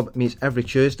Craft Club meets every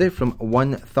Tuesday from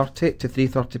 1:30 to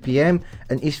 3:30 p.m.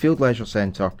 in Eastfield Leisure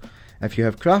Centre. If you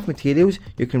have craft materials,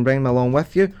 you can bring them along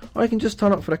with you, or you can just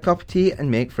turn up for a cup of tea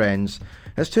and make friends.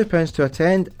 It's £2 to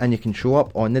attend, and you can show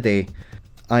up on the day.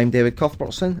 I'm David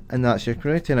Cuthbertson, and that's your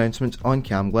community announcements on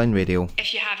Cam Glen Radio.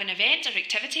 If you have an event or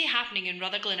activity happening in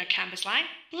Rutherglen or Cambuslang,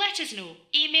 let us know.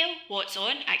 Email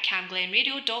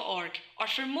whatson@camglenradio.org, or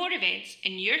for more events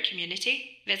in your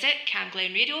community, visit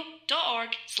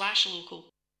camglenradio.org/local.